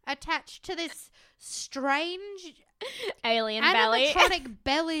attached to this strange alien belly. Animatronic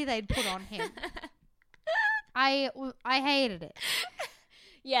belly they'd put on him. I hated it.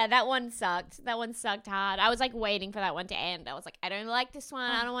 Yeah, that one sucked. That one sucked hard. I was like waiting for that one to end. I was like, I don't like this one.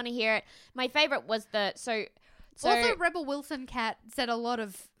 I don't want to hear it. My favorite was so also, Rebel Wilson cat said a lot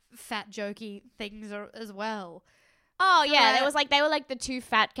of fat jokey things as well. Oh yeah, they were like the two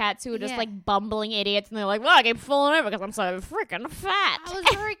fat cats who were just like bumbling idiots, and they're like, "Well, I keep falling over because I'm so freaking fat." I was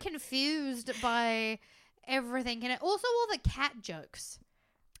very confused by everything, and also all the cat jokes.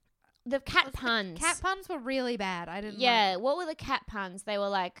 The cat puns. Cat puns were really bad. I didn't. Yeah, what were the cat puns? They were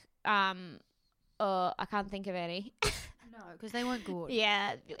like, I can't think of any. No, because they weren't good.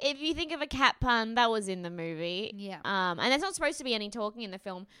 Yeah, if you think of a cat pun, that was in the movie. Yeah. And there's not supposed to be any talking in the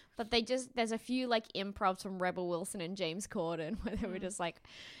film, but there's a few like improvs from Rebel Wilson and James Corden where they were just like,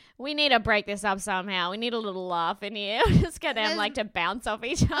 we need to break this up somehow. We need a little laugh in here. Just get them like to bounce off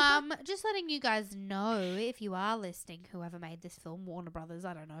each other. Just letting you guys know, if you are listening, whoever made this film, Warner Brothers,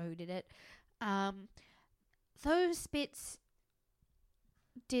 I don't know who did it. Those bits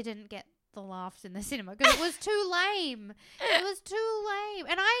didn't get the laughs in the cinema because it was too lame. It was too lame,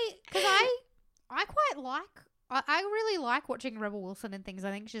 and I quite like. I really like watching Rebel Wilson and things.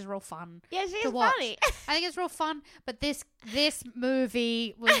 I think she's real fun. Yeah, she's funny. I think it's real fun, but this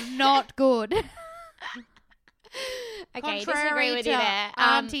movie was not good. Okay, disagree with you there.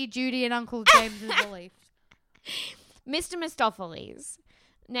 Auntie Judy and Uncle James's beliefs. Mr. Mistopheles.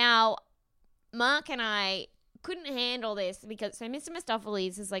 Now, Mark and I couldn't handle this because Mr.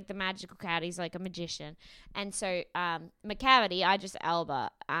 Mistopheles is like the magical cat. He's like a magician, and so McCavity, Idris Elba,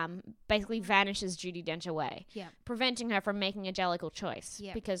 basically vanishes Judi Dench away, preventing her from making a Jellicle choice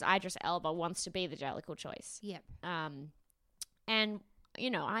because Idris Elba wants to be the Jellicle choice. And you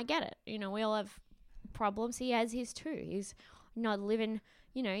know, I get it. You know, we all have problems. He has his too. He's not living.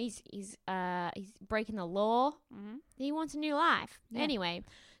 You know, he's breaking the law. Mm-hmm. He wants a new life. Yeah. Anyway.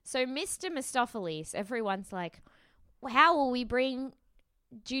 So Mr. Mistopheles, everyone's like, well, how will we bring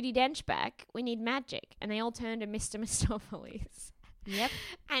Judi Dench back? We need magic. And they all turn to Mr. Mistopheles. Yep.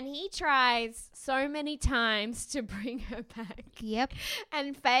 And he tries so many times to bring her back. Yep.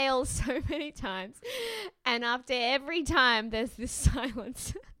 And fails so many times. And after every time, there's this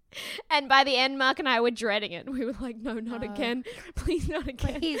silence. And by the end, Mark and I were dreading it. We were like, no, not again. Please, not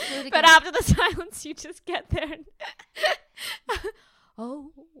again. Please, not again. But after the silence, you just get there and...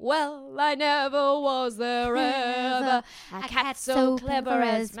 Oh, well, I never was there ever a cat so clever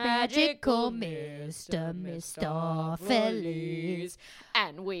as magical Mr. Mistopheles.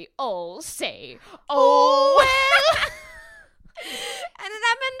 And we all say, oh, well. And it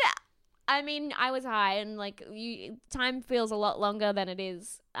happened. I mean, I was high, and like, time feels a lot longer than it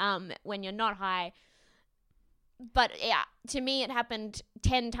is when you're not high. But yeah, to me, it happened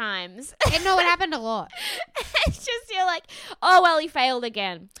 10 times. No, it happened a lot. It's just, you're like, oh, well, he failed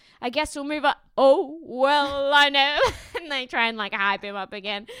again. I guess we'll move on. Oh, well, I know. And they try and like hype him up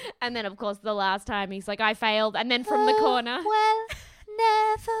again. And then, of course, the last time he's like, I failed. And then from the corner. Well,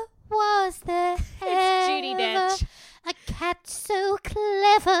 never was there It's Judi Dench. A cat so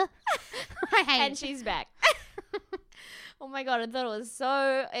clever. I hate And she's back. Oh my God, I thought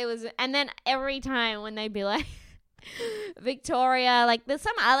it was, and then every time when they'd be like, Victoria, like there's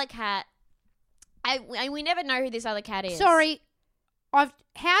some other cat. We never know who this other cat is. Sorry,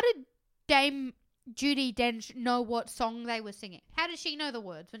 how did Dame Judi Dench know what song they were singing? How did she know the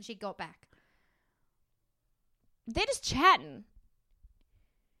words when she got back? They're just chatting.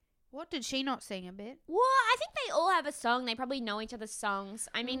 What, did she not sing a bit? Well, I think they all have a song. They probably know each other's songs.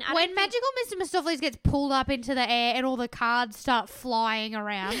 I mean, when Magical Mr. Mistopheles gets pulled up into the air and all the cards start flying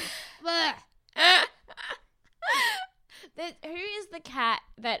around. Who is the cat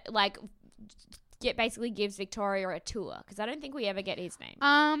that like basically gives Victoria a tour? Because I don't think we ever get his name.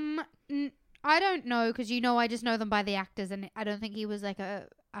 I don't know, because I just know them by the actors, and I don't think he was like a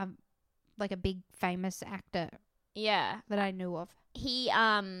big famous actor. Yeah, that I knew of.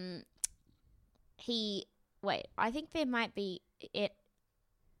 Wait, I think there might be it.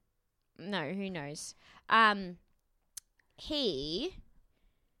 No, who knows?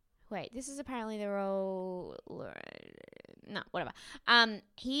 Wait, this is apparently the role. No, whatever.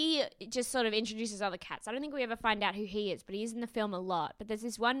 He just sort of introduces other cats. I don't think we ever find out who he is, but he is in the film a lot. But there's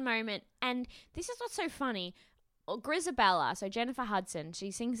this one moment, and this is what's so funny. Grisabella, so Jennifer Hudson,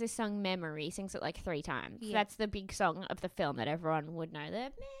 she sings this song Memory, sings it like 3 times. Yeah. That's the big song of the film that everyone would know. The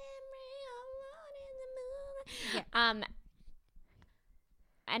Memory alone in the moon. Yeah.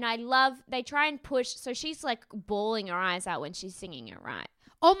 And I love, they try and push, so she's like bawling her eyes out when she's singing it, right?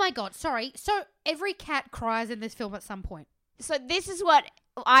 Oh my God, sorry. So every cat cries in this film at some point. So this is what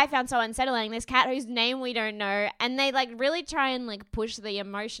I found so unsettling. This cat whose name we don't know, and they like really try and like push the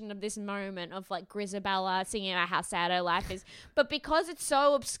emotion of this moment of like Grisabella singing about how sad her life is. But because it's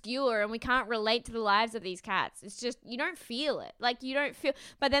so obscure and we can't relate to the lives of these cats, it's just, you don't feel it. Like, you don't feel.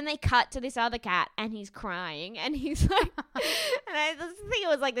 But then they cut to this other cat and he's crying and he's like, and I just think it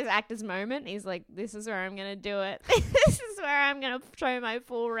was like this actor's moment. He's like, this is where I'm gonna do it. This is where I'm gonna show my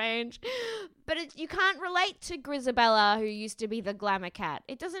full range. But you can't relate to Grisabella, who used to be the glamour cat.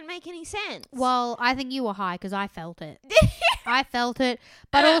 It doesn't make any sense. Well, I think you were high because I felt it. I felt it.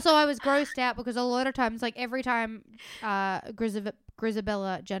 But also I was grossed out because a lot of times, like every time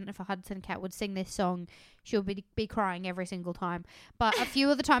Grisabella, Jennifer Hudson cat, would sing this song, she would be crying every single time. But a few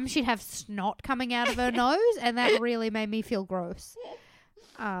of the times she'd have snot coming out of her nose, and that really made me feel gross.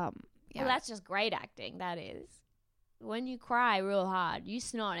 Yeah. Well, that's just great acting, that is. When you cry real hard, you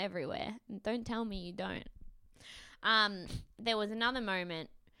snot everywhere. Don't tell me you don't. There was another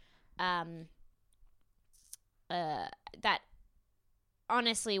moment that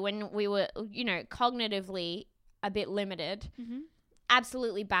honestly, when we were, cognitively a bit limited,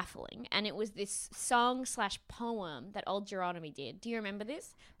 absolutely baffling. And it was this song/poem that Old Geronimi did. Do you remember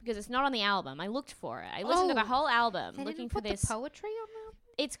this? Because it's not on the album. I looked for it. I listened to the whole album looking for this. The poetry on that?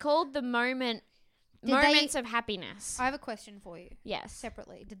 It's called The Moments of Happiness. I have a question for you. Yes.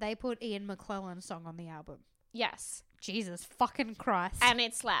 Separately. Did they put Ian McClellan's song on the album? Yes. Jesus fucking Christ. And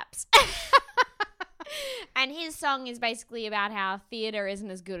it slaps. And his song is basically about how theatre isn't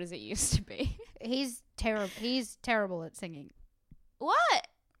as good as it used to be. He's terrible. He's terrible at singing. What?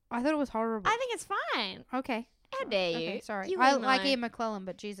 I thought it was horrible. I think it's fine. Okay. How dare you? Okay, sorry. You I will like know. Ian McClellan,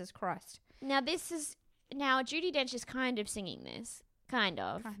 but Jesus Christ. Now Judi Dench is kind of singing this. Kind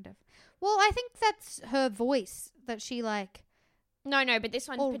of. Well, I think that's her voice that she like. No, but this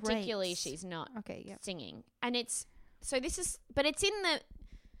one Or particularly rates. she's not Okay, yeah. singing. And it's in the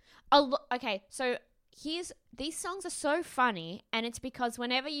okay, so these songs are so funny, and it's because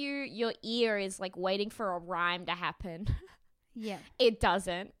whenever your ear is like waiting for a rhyme to happen, Yeah. it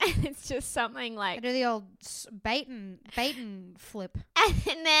doesn't. And it's just something I like do the old bait-and flip.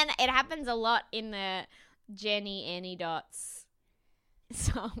 and then it happens a lot in the Jenny Any Dots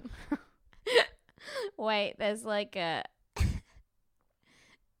song. Wait, there's like a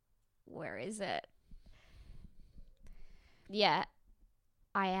where is it? Yeah.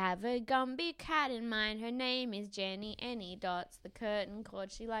 I have a Gumby cat in mind. Her name is Jenny Any Dots. The curtain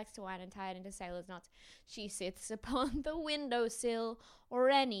cord she likes to wind and tie it into sailor's knots. She sits upon the windowsill or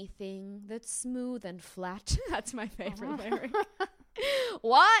anything that's smooth and flat. That's my favorite lyric.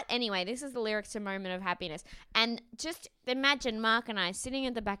 What? Anyway, this is the lyrics to Moment of Happiness. And just imagine Mark and I sitting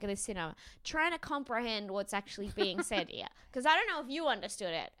at the back of the cinema trying to comprehend what's actually being said here. Because I don't know if you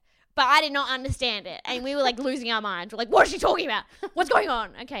understood it, but I did not understand it. And we were like losing our minds. We're like, what is she talking about? What's going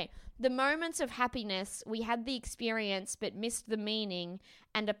on? Okay. The moments of happiness, we had the experience but missed the meaning,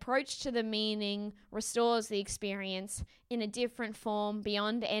 and approach to the meaning restores the experience in a different form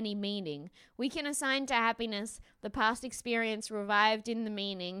beyond any meaning. We can assign to happiness the past experience revived in the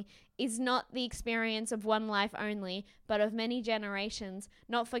meaning is not the experience of one life only, but of many generations,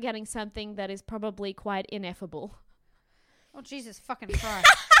 not forgetting something that is probably quite ineffable. Oh, Jesus fucking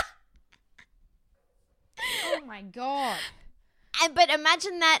Christ. Oh, my God. But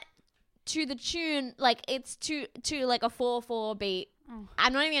imagine that to the tune, like it's to like a 4/4 beat. Oh.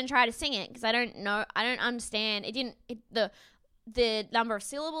 I'm not even gonna try to sing it because I don't know. I don't understand. The number of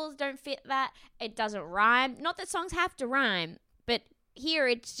syllables don't fit that. It doesn't rhyme. Not that songs have to rhyme, but here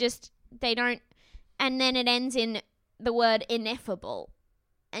it's just they don't. And then it ends in the word ineffable,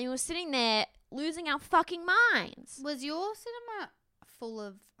 and you're sitting there losing our fucking minds. Was your cinema full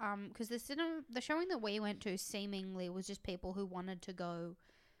of because the showing that we went to seemingly was just people who wanted to go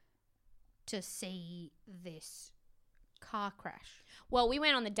to see this car crash? Well, we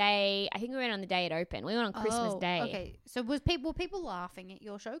went on the day. I think we went on the day it opened. We went on Christmas Day. Okay, so were people laughing at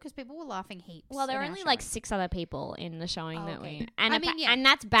your show? Because people were laughing heaps. Well, there were at our only like showing. 6 other people in the showing that okay. we. And and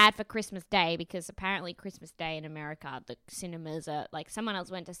that's bad for Christmas Day because apparently Christmas Day in America, the cinemas are like someone else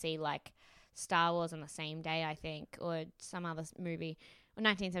went to see like Star Wars on the same day, I think, or some other movie, or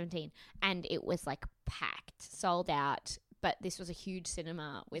 1917, and it was like packed, sold out. But this was a huge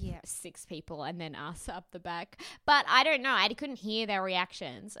cinema with 6 people and then us up the back. But I don't know. I couldn't hear their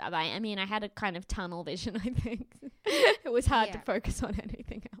reactions. I mean, I had a kind of tunnel vision, I think. It was hard to focus on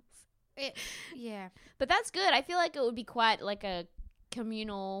anything else. But that's good. I feel like it would be quite like a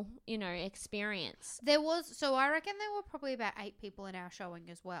communal, experience. So I reckon there were probably about 8 people in our showing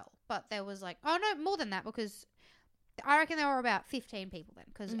as well. But there was like, oh no, more than that because I reckon there were about 15 people then,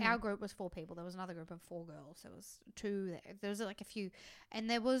 because our group was 4 people. There was another group of 4 girls. There was 2 there. There was like a few, and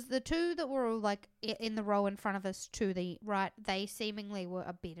there was the 2 that were like in the row in front of us to the right. They seemingly were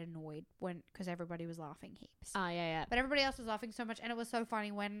a bit annoyed because everybody was laughing heaps. Oh yeah. But everybody else was laughing so much, and it was so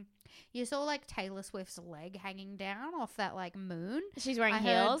funny when you saw like Taylor Swift's leg hanging down off that like moon. She's wearing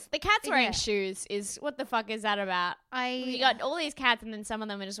heels. The cat's wearing shoes. What the fuck is that about? You got all these cats, and then some of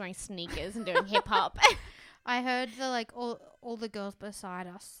them are just wearing sneakers and doing hip hop. I heard the like all the girls beside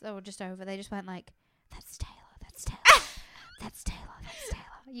us that were just over. They just went like, "That's Taylor. That's Taylor. That's Taylor. That's Taylor."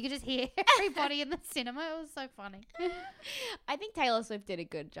 You could just hear everybody in the cinema. It was so funny. I think Taylor Swift did a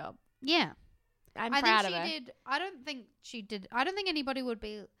good job. Yeah, I'm proud of her. She did. I don't think she did. I don't think anybody would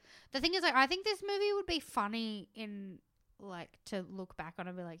be. The thing is, like, I think this movie would be funny in like to look back on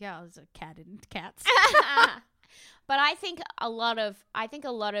and be like, "Yeah, there's a cat in Cats." But I think a lot of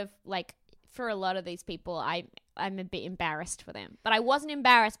like. For a lot of these people, I'm a bit embarrassed for them. But I wasn't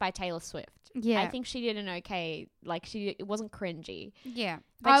embarrassed by Taylor Swift. Yeah. I think she did an okay, like it wasn't cringy. Yeah.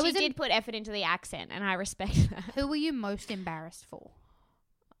 But she did put effort into the accent, and I respect that. Who were you most embarrassed for?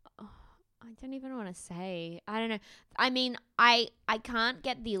 I don't even want to say. I don't know. I mean, I can't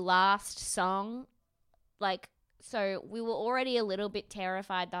get the last song. Like, so we were already a little bit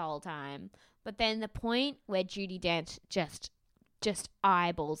terrified the whole time. But then the point where Judi Dench just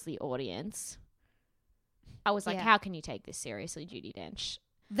eyeballs the audience. I was like, how can you take this seriously, Judi Dench?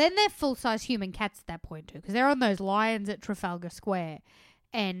 Then they're full-size human cats at that point too, because they're on those lions at Trafalgar Square,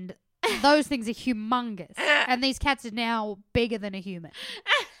 and those things are humongous. And these cats are now bigger than a human.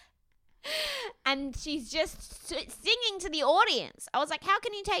 And she's just singing to the audience. I was like, how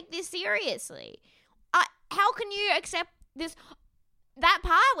can you take this seriously? How can you accept this... That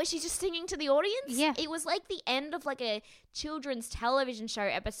part where she's just singing to the audience, it was like the end of like a children's television show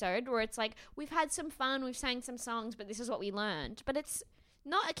episode where it's like, we've had some fun, we've sang some songs, but this is what we learned. But it's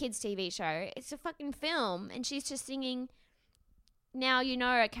not a kids' TV show. It's a fucking film. And she's just singing, now you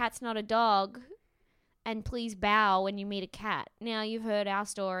know a cat's not a dog, and please bow when you meet a cat. Now you've heard our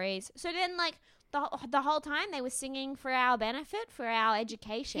stories. So then like the whole time they were singing for our benefit, for our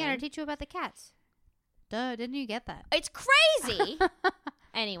education. Yeah, to teach you about the cats. Duh, didn't you get that? It's crazy.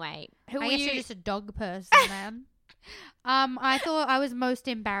 Anyway, I guess you're just a dog person, man. I thought I was most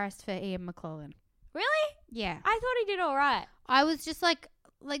embarrassed for Ian McKellen. Really? Yeah. I thought he did all right. I was just like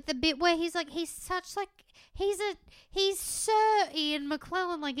the bit where he's Sir Ian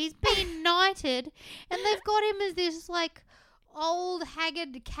McKellen, like he's been knighted, and they've got him as this like old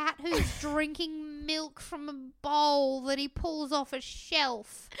haggard cat who's drinking milk from a bowl that he pulls off a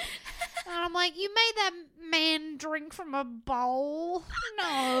shelf. And I'm like, you made that man drink from a bowl?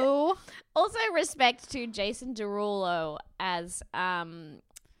 No. Also, respect to Jason Derulo as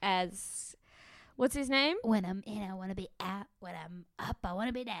what's his name? When I'm in, I want to be out. When I'm up, I want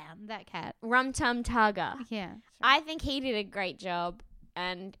to be down. That cat. Rum Tum Tugger. Yeah. Sure. I think he did a great job,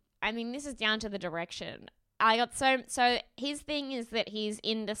 and I mean, this is down to the direction. I got so his thing is that he's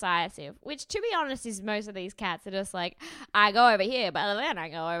indecisive, which to be honest is most of these cats are just like, I go over here, but then I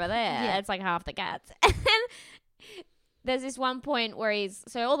go over there. Yeah. It's like half the cats. And then there's this one point where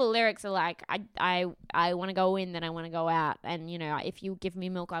so all the lyrics are like, I want to go in, then I want to go out. And, you know, if you give me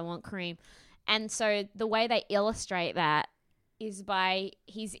milk, I want cream. And so the way they illustrate that is by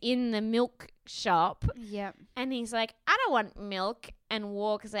he's in the milk shop. Yep. And he's like, I don't want milk, and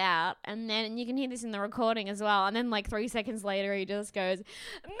walks out. And then you can hear this in the recording as well. And then like 3 seconds later, he just goes,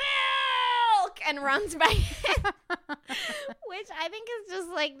 milk, and runs back in. Which I think is just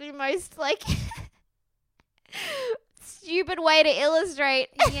like the most like stupid way to illustrate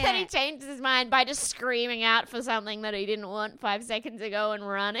that he changes his mind by just screaming out for something that he didn't want 5 seconds ago and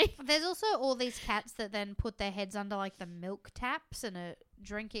running. There's also all these cats that then put their heads under like the milk taps and are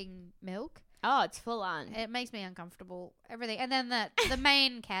drinking milk. Oh, it's full on. It makes me uncomfortable. Everything. And then the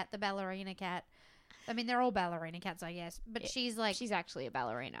main cat, the ballerina cat. I mean, they're all ballerina cats, I guess. But she's like... She's actually a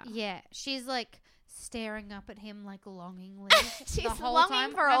ballerina. Yeah. She's like staring up at him like longingly. She's the whole longing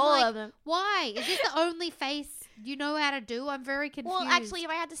time. for I'm all like, of them. Why? Is this the only face you know how to do? I'm very confused. Well, actually,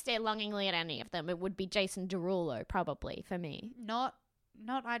 if I had to stare longingly at any of them, it would be Jason Derulo, probably, for me. Not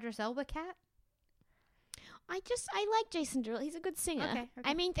Idris Elba cat? I like Jason Derulo. He's a good singer. Okay.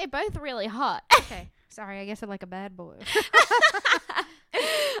 I mean, they're both really hot. Okay. Sorry, I guess I like a bad boy.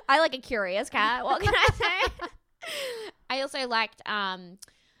 I like a curious cat. What can I say? I also liked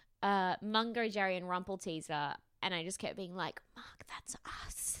Mungo, Jerry, and Rumpelteazer, and I just kept being like, Mark, that's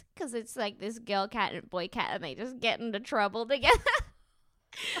us. Because it's like this girl cat and boy cat, and they just get into trouble together.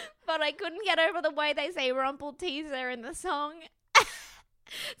 But I couldn't get over the way they say Rumpelteazer in the song.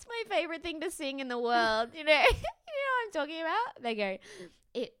 It's my favorite thing to sing in the world, you know. You I'm talking about? They go,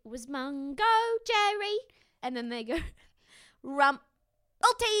 it was Mungo Jerry. And then they go, Rumple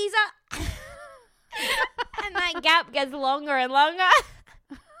Teaser. And that gap gets longer and longer.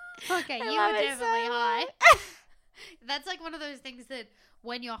 Okay, you were definitely high. That's like one of those things that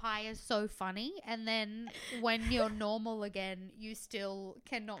when you're high is so funny, and then when you're normal again, you still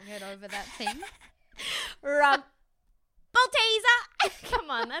cannot get over that thing. Rumple Teaser. Come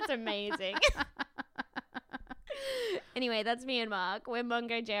on, that's amazing. Anyway, that's me and Mark. We're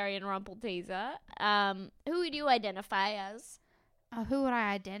Mungo Jerry and Rumple Teaser. Who would you identify as? Who would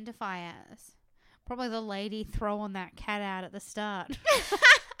I identify as? Probably the lady throwing that cat out at the start.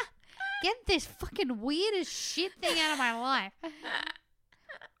 Get this fucking weird as shit thing out of my life.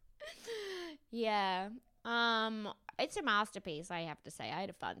 Yeah. It's a masterpiece, I have to say. I had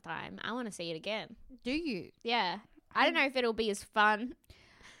a fun time. I want to see it again. Do you? Yeah. I don't know if it'll be as fun.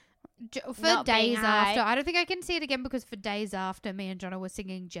 For Not being days high. after. I don't think I can see it again because for days after, me and Jono were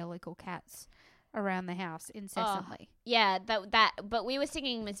singing Jellicle Cats around the house incessantly. Yeah, but we were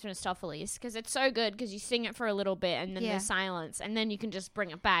singing Mr. Mistopheles because it's so good because you sing it for a little bit and then there's silence and then you can just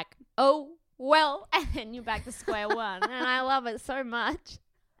bring it back. Oh, well, and then you're back to square one. And I love it so much.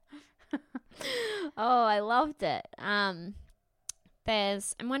 Oh, I loved it. I'm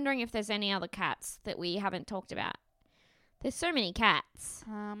wondering if there's any other cats that we haven't talked about. There's so many cats.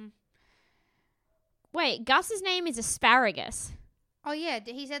 Wait, Gus's name is Asparagus. Oh yeah,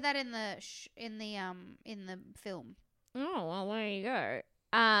 he said that in the film. Oh, well, there you go.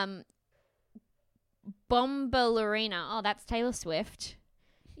 Bombalurina. Oh, that's Taylor Swift.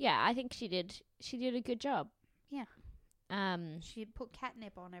 Yeah, I think she did a good job. Yeah. She put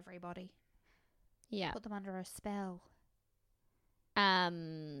catnip on everybody. Yeah. Put them under a spell. Yeah,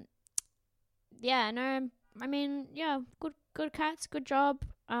 no, I mean, yeah, good cats, good job.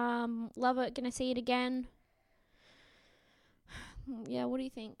 Love it, gonna see it again. Yeah, what do you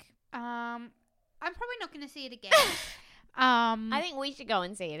think? I'm probably not gonna see it again. I think we should go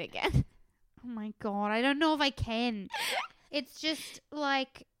and see it again. Oh my god, I don't know if I can. It's just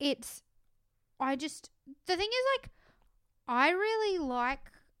like the thing is like I really like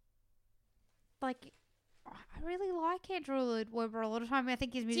Andrew Lloyd Webber a lot of time. I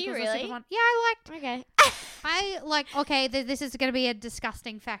think his music is really? super fun. Yeah, I liked. Okay. I like. Okay, this is going to be a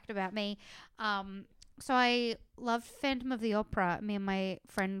disgusting fact about me. So I loved Phantom of the Opera. Me and my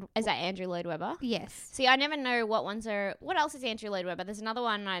friend. Is that Andrew Lloyd Webber? Yes. See, I never know what ones are. What else is Andrew Lloyd Webber? There's another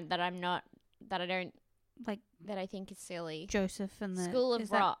one that I think is silly. Joseph and the School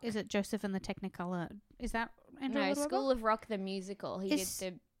of Rock. Is it Joseph and the Technicolor? Is that Andrew Lloyd Webber? School of Rock the musical. He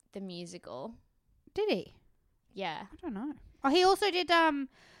did the musical. Did he? Yeah. I don't know. Oh, he also did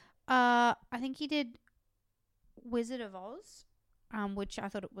I think he did Wizard of Oz, which I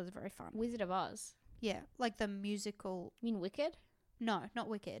thought it was very fun. Wizard of Oz. Yeah, like the musical. You mean Wicked? No, not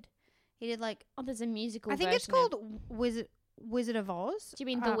Wicked. He did like. Oh, there's a musical. I think it's called Wizard of Oz. Do you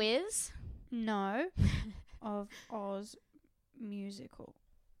mean The Wiz? No, of Oz musical.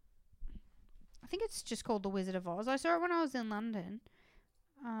 I think it's just called The Wizard of Oz. I saw it when I was in London.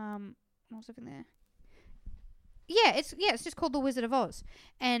 I was living there. Yeah, it's just called The Wizard of Oz,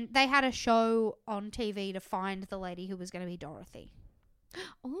 and they had a show on TV to find the lady who was going to be Dorothy.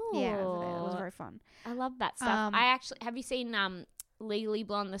 Oh, yeah, over there. It was very fun. I love that stuff. Have you seen Legally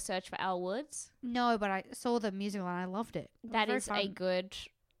Blonde: The Search for Elle Woods? No, but I saw the musical and I loved it. That is a good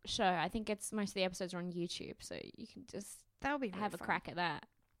show. I think most of the episodes are on YouTube, so you can just that'll be have a crack at that.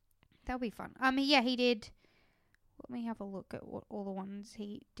 That'll be fun. Yeah, he did. Let me have a look at what all the ones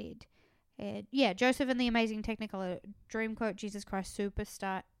he did. Yeah, Joseph and the Amazing Technicolor, Dreamcoat, Jesus Christ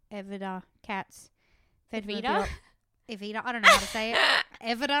Superstar, Evita, Cats, Evita? Evita, I don't know how to say it.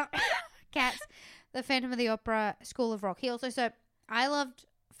 Evita, Cats, The Phantom of the Opera, School of Rock. I loved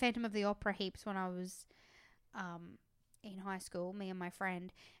Phantom of the Opera heaps when I was in high school, me and my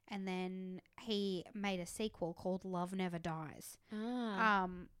friend, and then he made a sequel called Love Never Dies.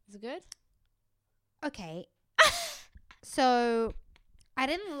 Is it good? Okay. So I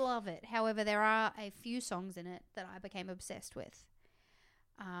didn't love it. However, there are a few songs in it that I became obsessed with.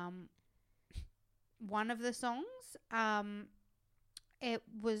 One of the songs, it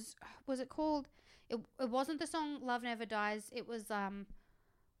was it called? It wasn't the song Love Never Dies. It was it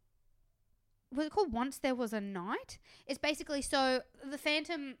called Once There Was a Night? It's basically so the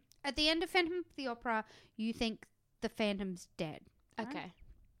Phantom at the end of Phantom of the Opera, you think the Phantom's dead. Right? Okay.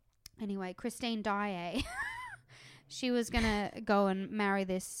 Anyway, Christine Daae, she was gonna go and marry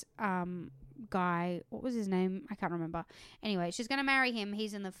this guy. What was his name? I can't remember. Anyway, she's going to marry him.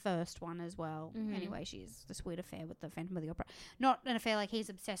 He's in the first one as well. Mhm. Anyway, she's the sweet affair with the Phantom of the Opera. Not an affair like he's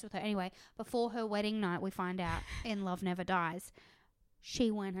obsessed with her. Anyway, before her wedding night, we find out in Love Never Dies, she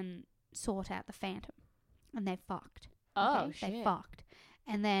went and sought out the Phantom. And they fucked. Oh, Okay? shit. They fucked.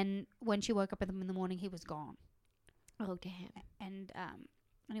 And then when she woke up with him in the morning, he was gone. Oh, damn. And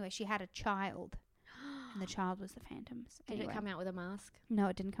anyway, she had a child. And the child was the Phantom's. Did Anyway. it come out with a mask? No,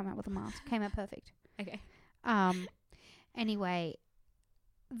 it didn't come out with a mask. Came out perfect. Okay. Anyway,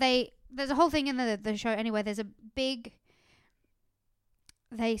 there's a whole thing in the show. Anyway, there's a big.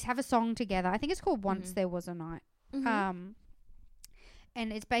 They have a song together. I think it's called "Once There Was a Night." Mhm.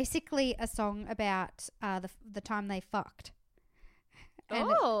 And it's basically a song about the time they fucked. And,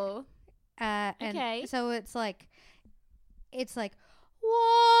 Oh. and okay. So it's like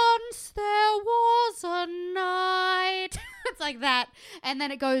once there was a night. It's like that, and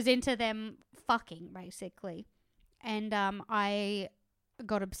then it goes into them fucking basically. And I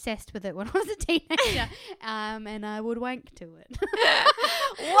got obsessed with it when I was a teenager, and I would wank to it.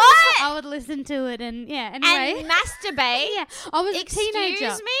 What? I would listen to it, and yeah. Anyway, And masturbate? yeah, I was a teenager.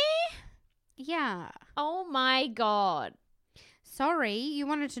 Excuse me? Yeah. Oh my god. Sorry, you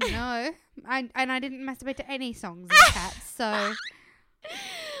wanted to know. I didn't masturbate to any songs in Cats, so.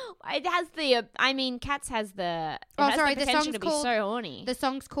 It has the. I mean, Cats has the. Oh, has sorry, the the potential song's to be called- so horny. The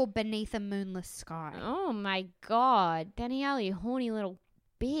song's called "Beneath a Moonless Sky." Oh my god, Danielle, you horny little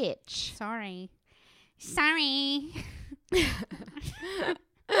bitch. Sorry.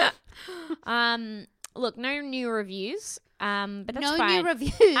 Look, no new reviews. But that's No fine. new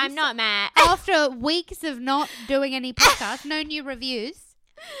reviews. I'm not mad. After weeks of not doing any podcasts, no new reviews.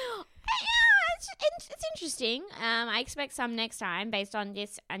 Yeah, it's interesting. I expect some next time based on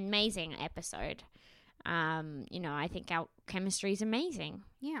this amazing episode. I think our chemistry is amazing.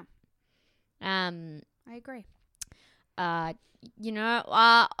 Yeah, Um, I agree.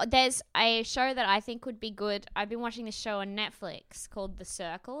 there's a show that I think would be good. I've been watching this show on Netflix called The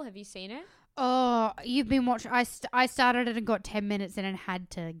Circle. Have you seen it? Oh, you've been watching. I started it and got 10 minutes in and had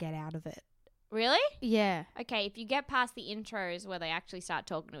to get out of it. Really? Yeah. Okay, if you get past the intros where they actually start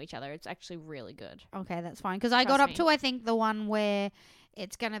talking to each other, it's actually really good. Okay, that's fine. Because I got Trust up me. to, I think, the one where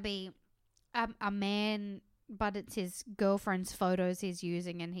it's going to be a man, but it's his girlfriend's photos he's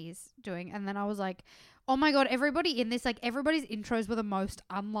using and he's doing. And then I was like, oh my God, everybody in this, like, everybody's intros were the most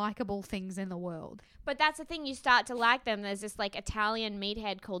unlikable things in the world. But that's the thing, you start to like them. There's this like Italian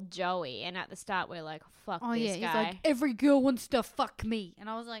meathead called Joey, and at the start we're like, fuck Oh, this yeah. guy. He's like, every girl wants to fuck me. And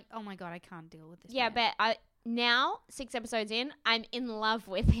I was like, oh my God, I can't deal with this. Yeah, man. but now, 6 episodes in, I'm in love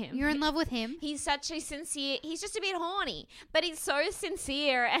with him. You're in love with him? He's such a sincere, he's just a bit horny, but he's so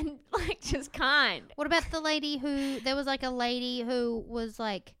sincere and like just kind. What about the lady there was like a lady who was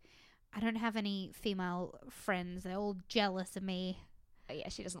like, I don't have any female friends. They're all jealous of me. Oh, yeah,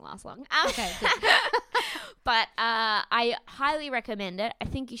 she doesn't last long. Okay, good. But I highly recommend it. I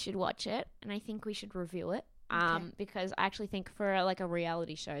think you should watch it, and I think we should review it. Okay. Because I actually think for like a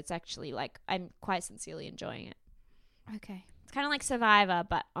reality show, it's actually like I'm quite sincerely enjoying it. Okay. It's kind of like Survivor,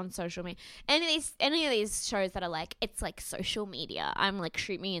 but on social media. Any of these shows that are like it's like social media, I'm like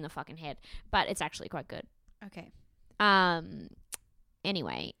shoot me in the fucking head, but it's actually quite good. Okay.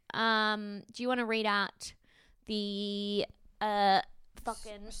 Anyway, do you want to read out the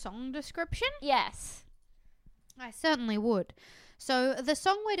fucking Song description? yes? I certainly would. So the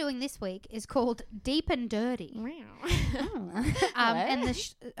song we're doing this week is called Deep and Dirty. And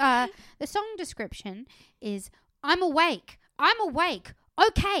the song description is, I'm awake.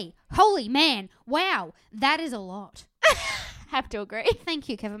 Okay. Holy man. Wow. That is a lot. Have to agree. Thank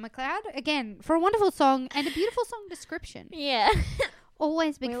you, Kevin McLeod. Again, for a wonderful song and a beautiful song description. Yeah.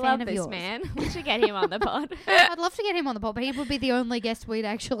 Always big we fan love of this yours. man. We should get him on the pod. I'd love to get him on the pod, but he would be the only guest we'd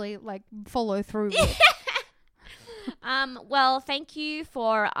actually like follow through with. Well, thank you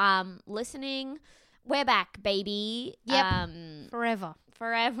for listening. We're back, baby. Yep. Forever.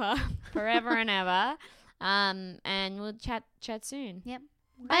 Forever and ever. And we'll chat soon. Yep.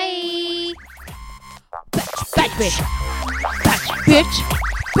 Bye. Back bitch. Back bitch.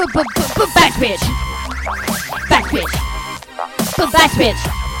 Back bitch. Back bitch. Back bitch.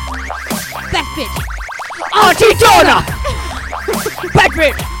 Back bitch. Auntie Donna. Back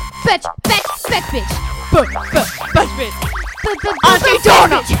bitch. Back bitch. Back bitch. Auntie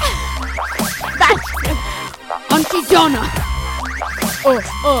Donna. Auntie Donna.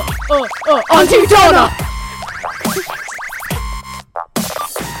 Auntie Donna.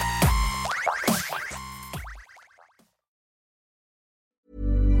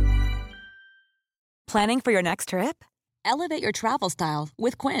 Planning for your next trip? Elevate your travel style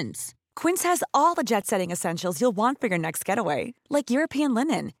with Quince. Quince has all the jet-setting essentials you'll want for your next getaway, like European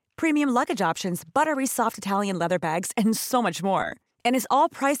linen, premium luggage options, buttery soft Italian leather bags, and so much more. And is all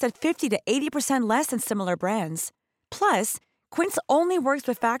priced at 50 to 80% less than similar brands. Plus, Quince only works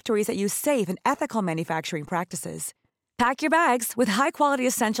with factories that use safe and ethical manufacturing practices. Pack your bags with high-quality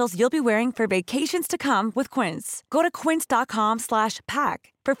essentials you'll be wearing for vacations to come with Quince. Go to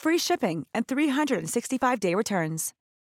quince.com/pack for free shipping and 365-day returns.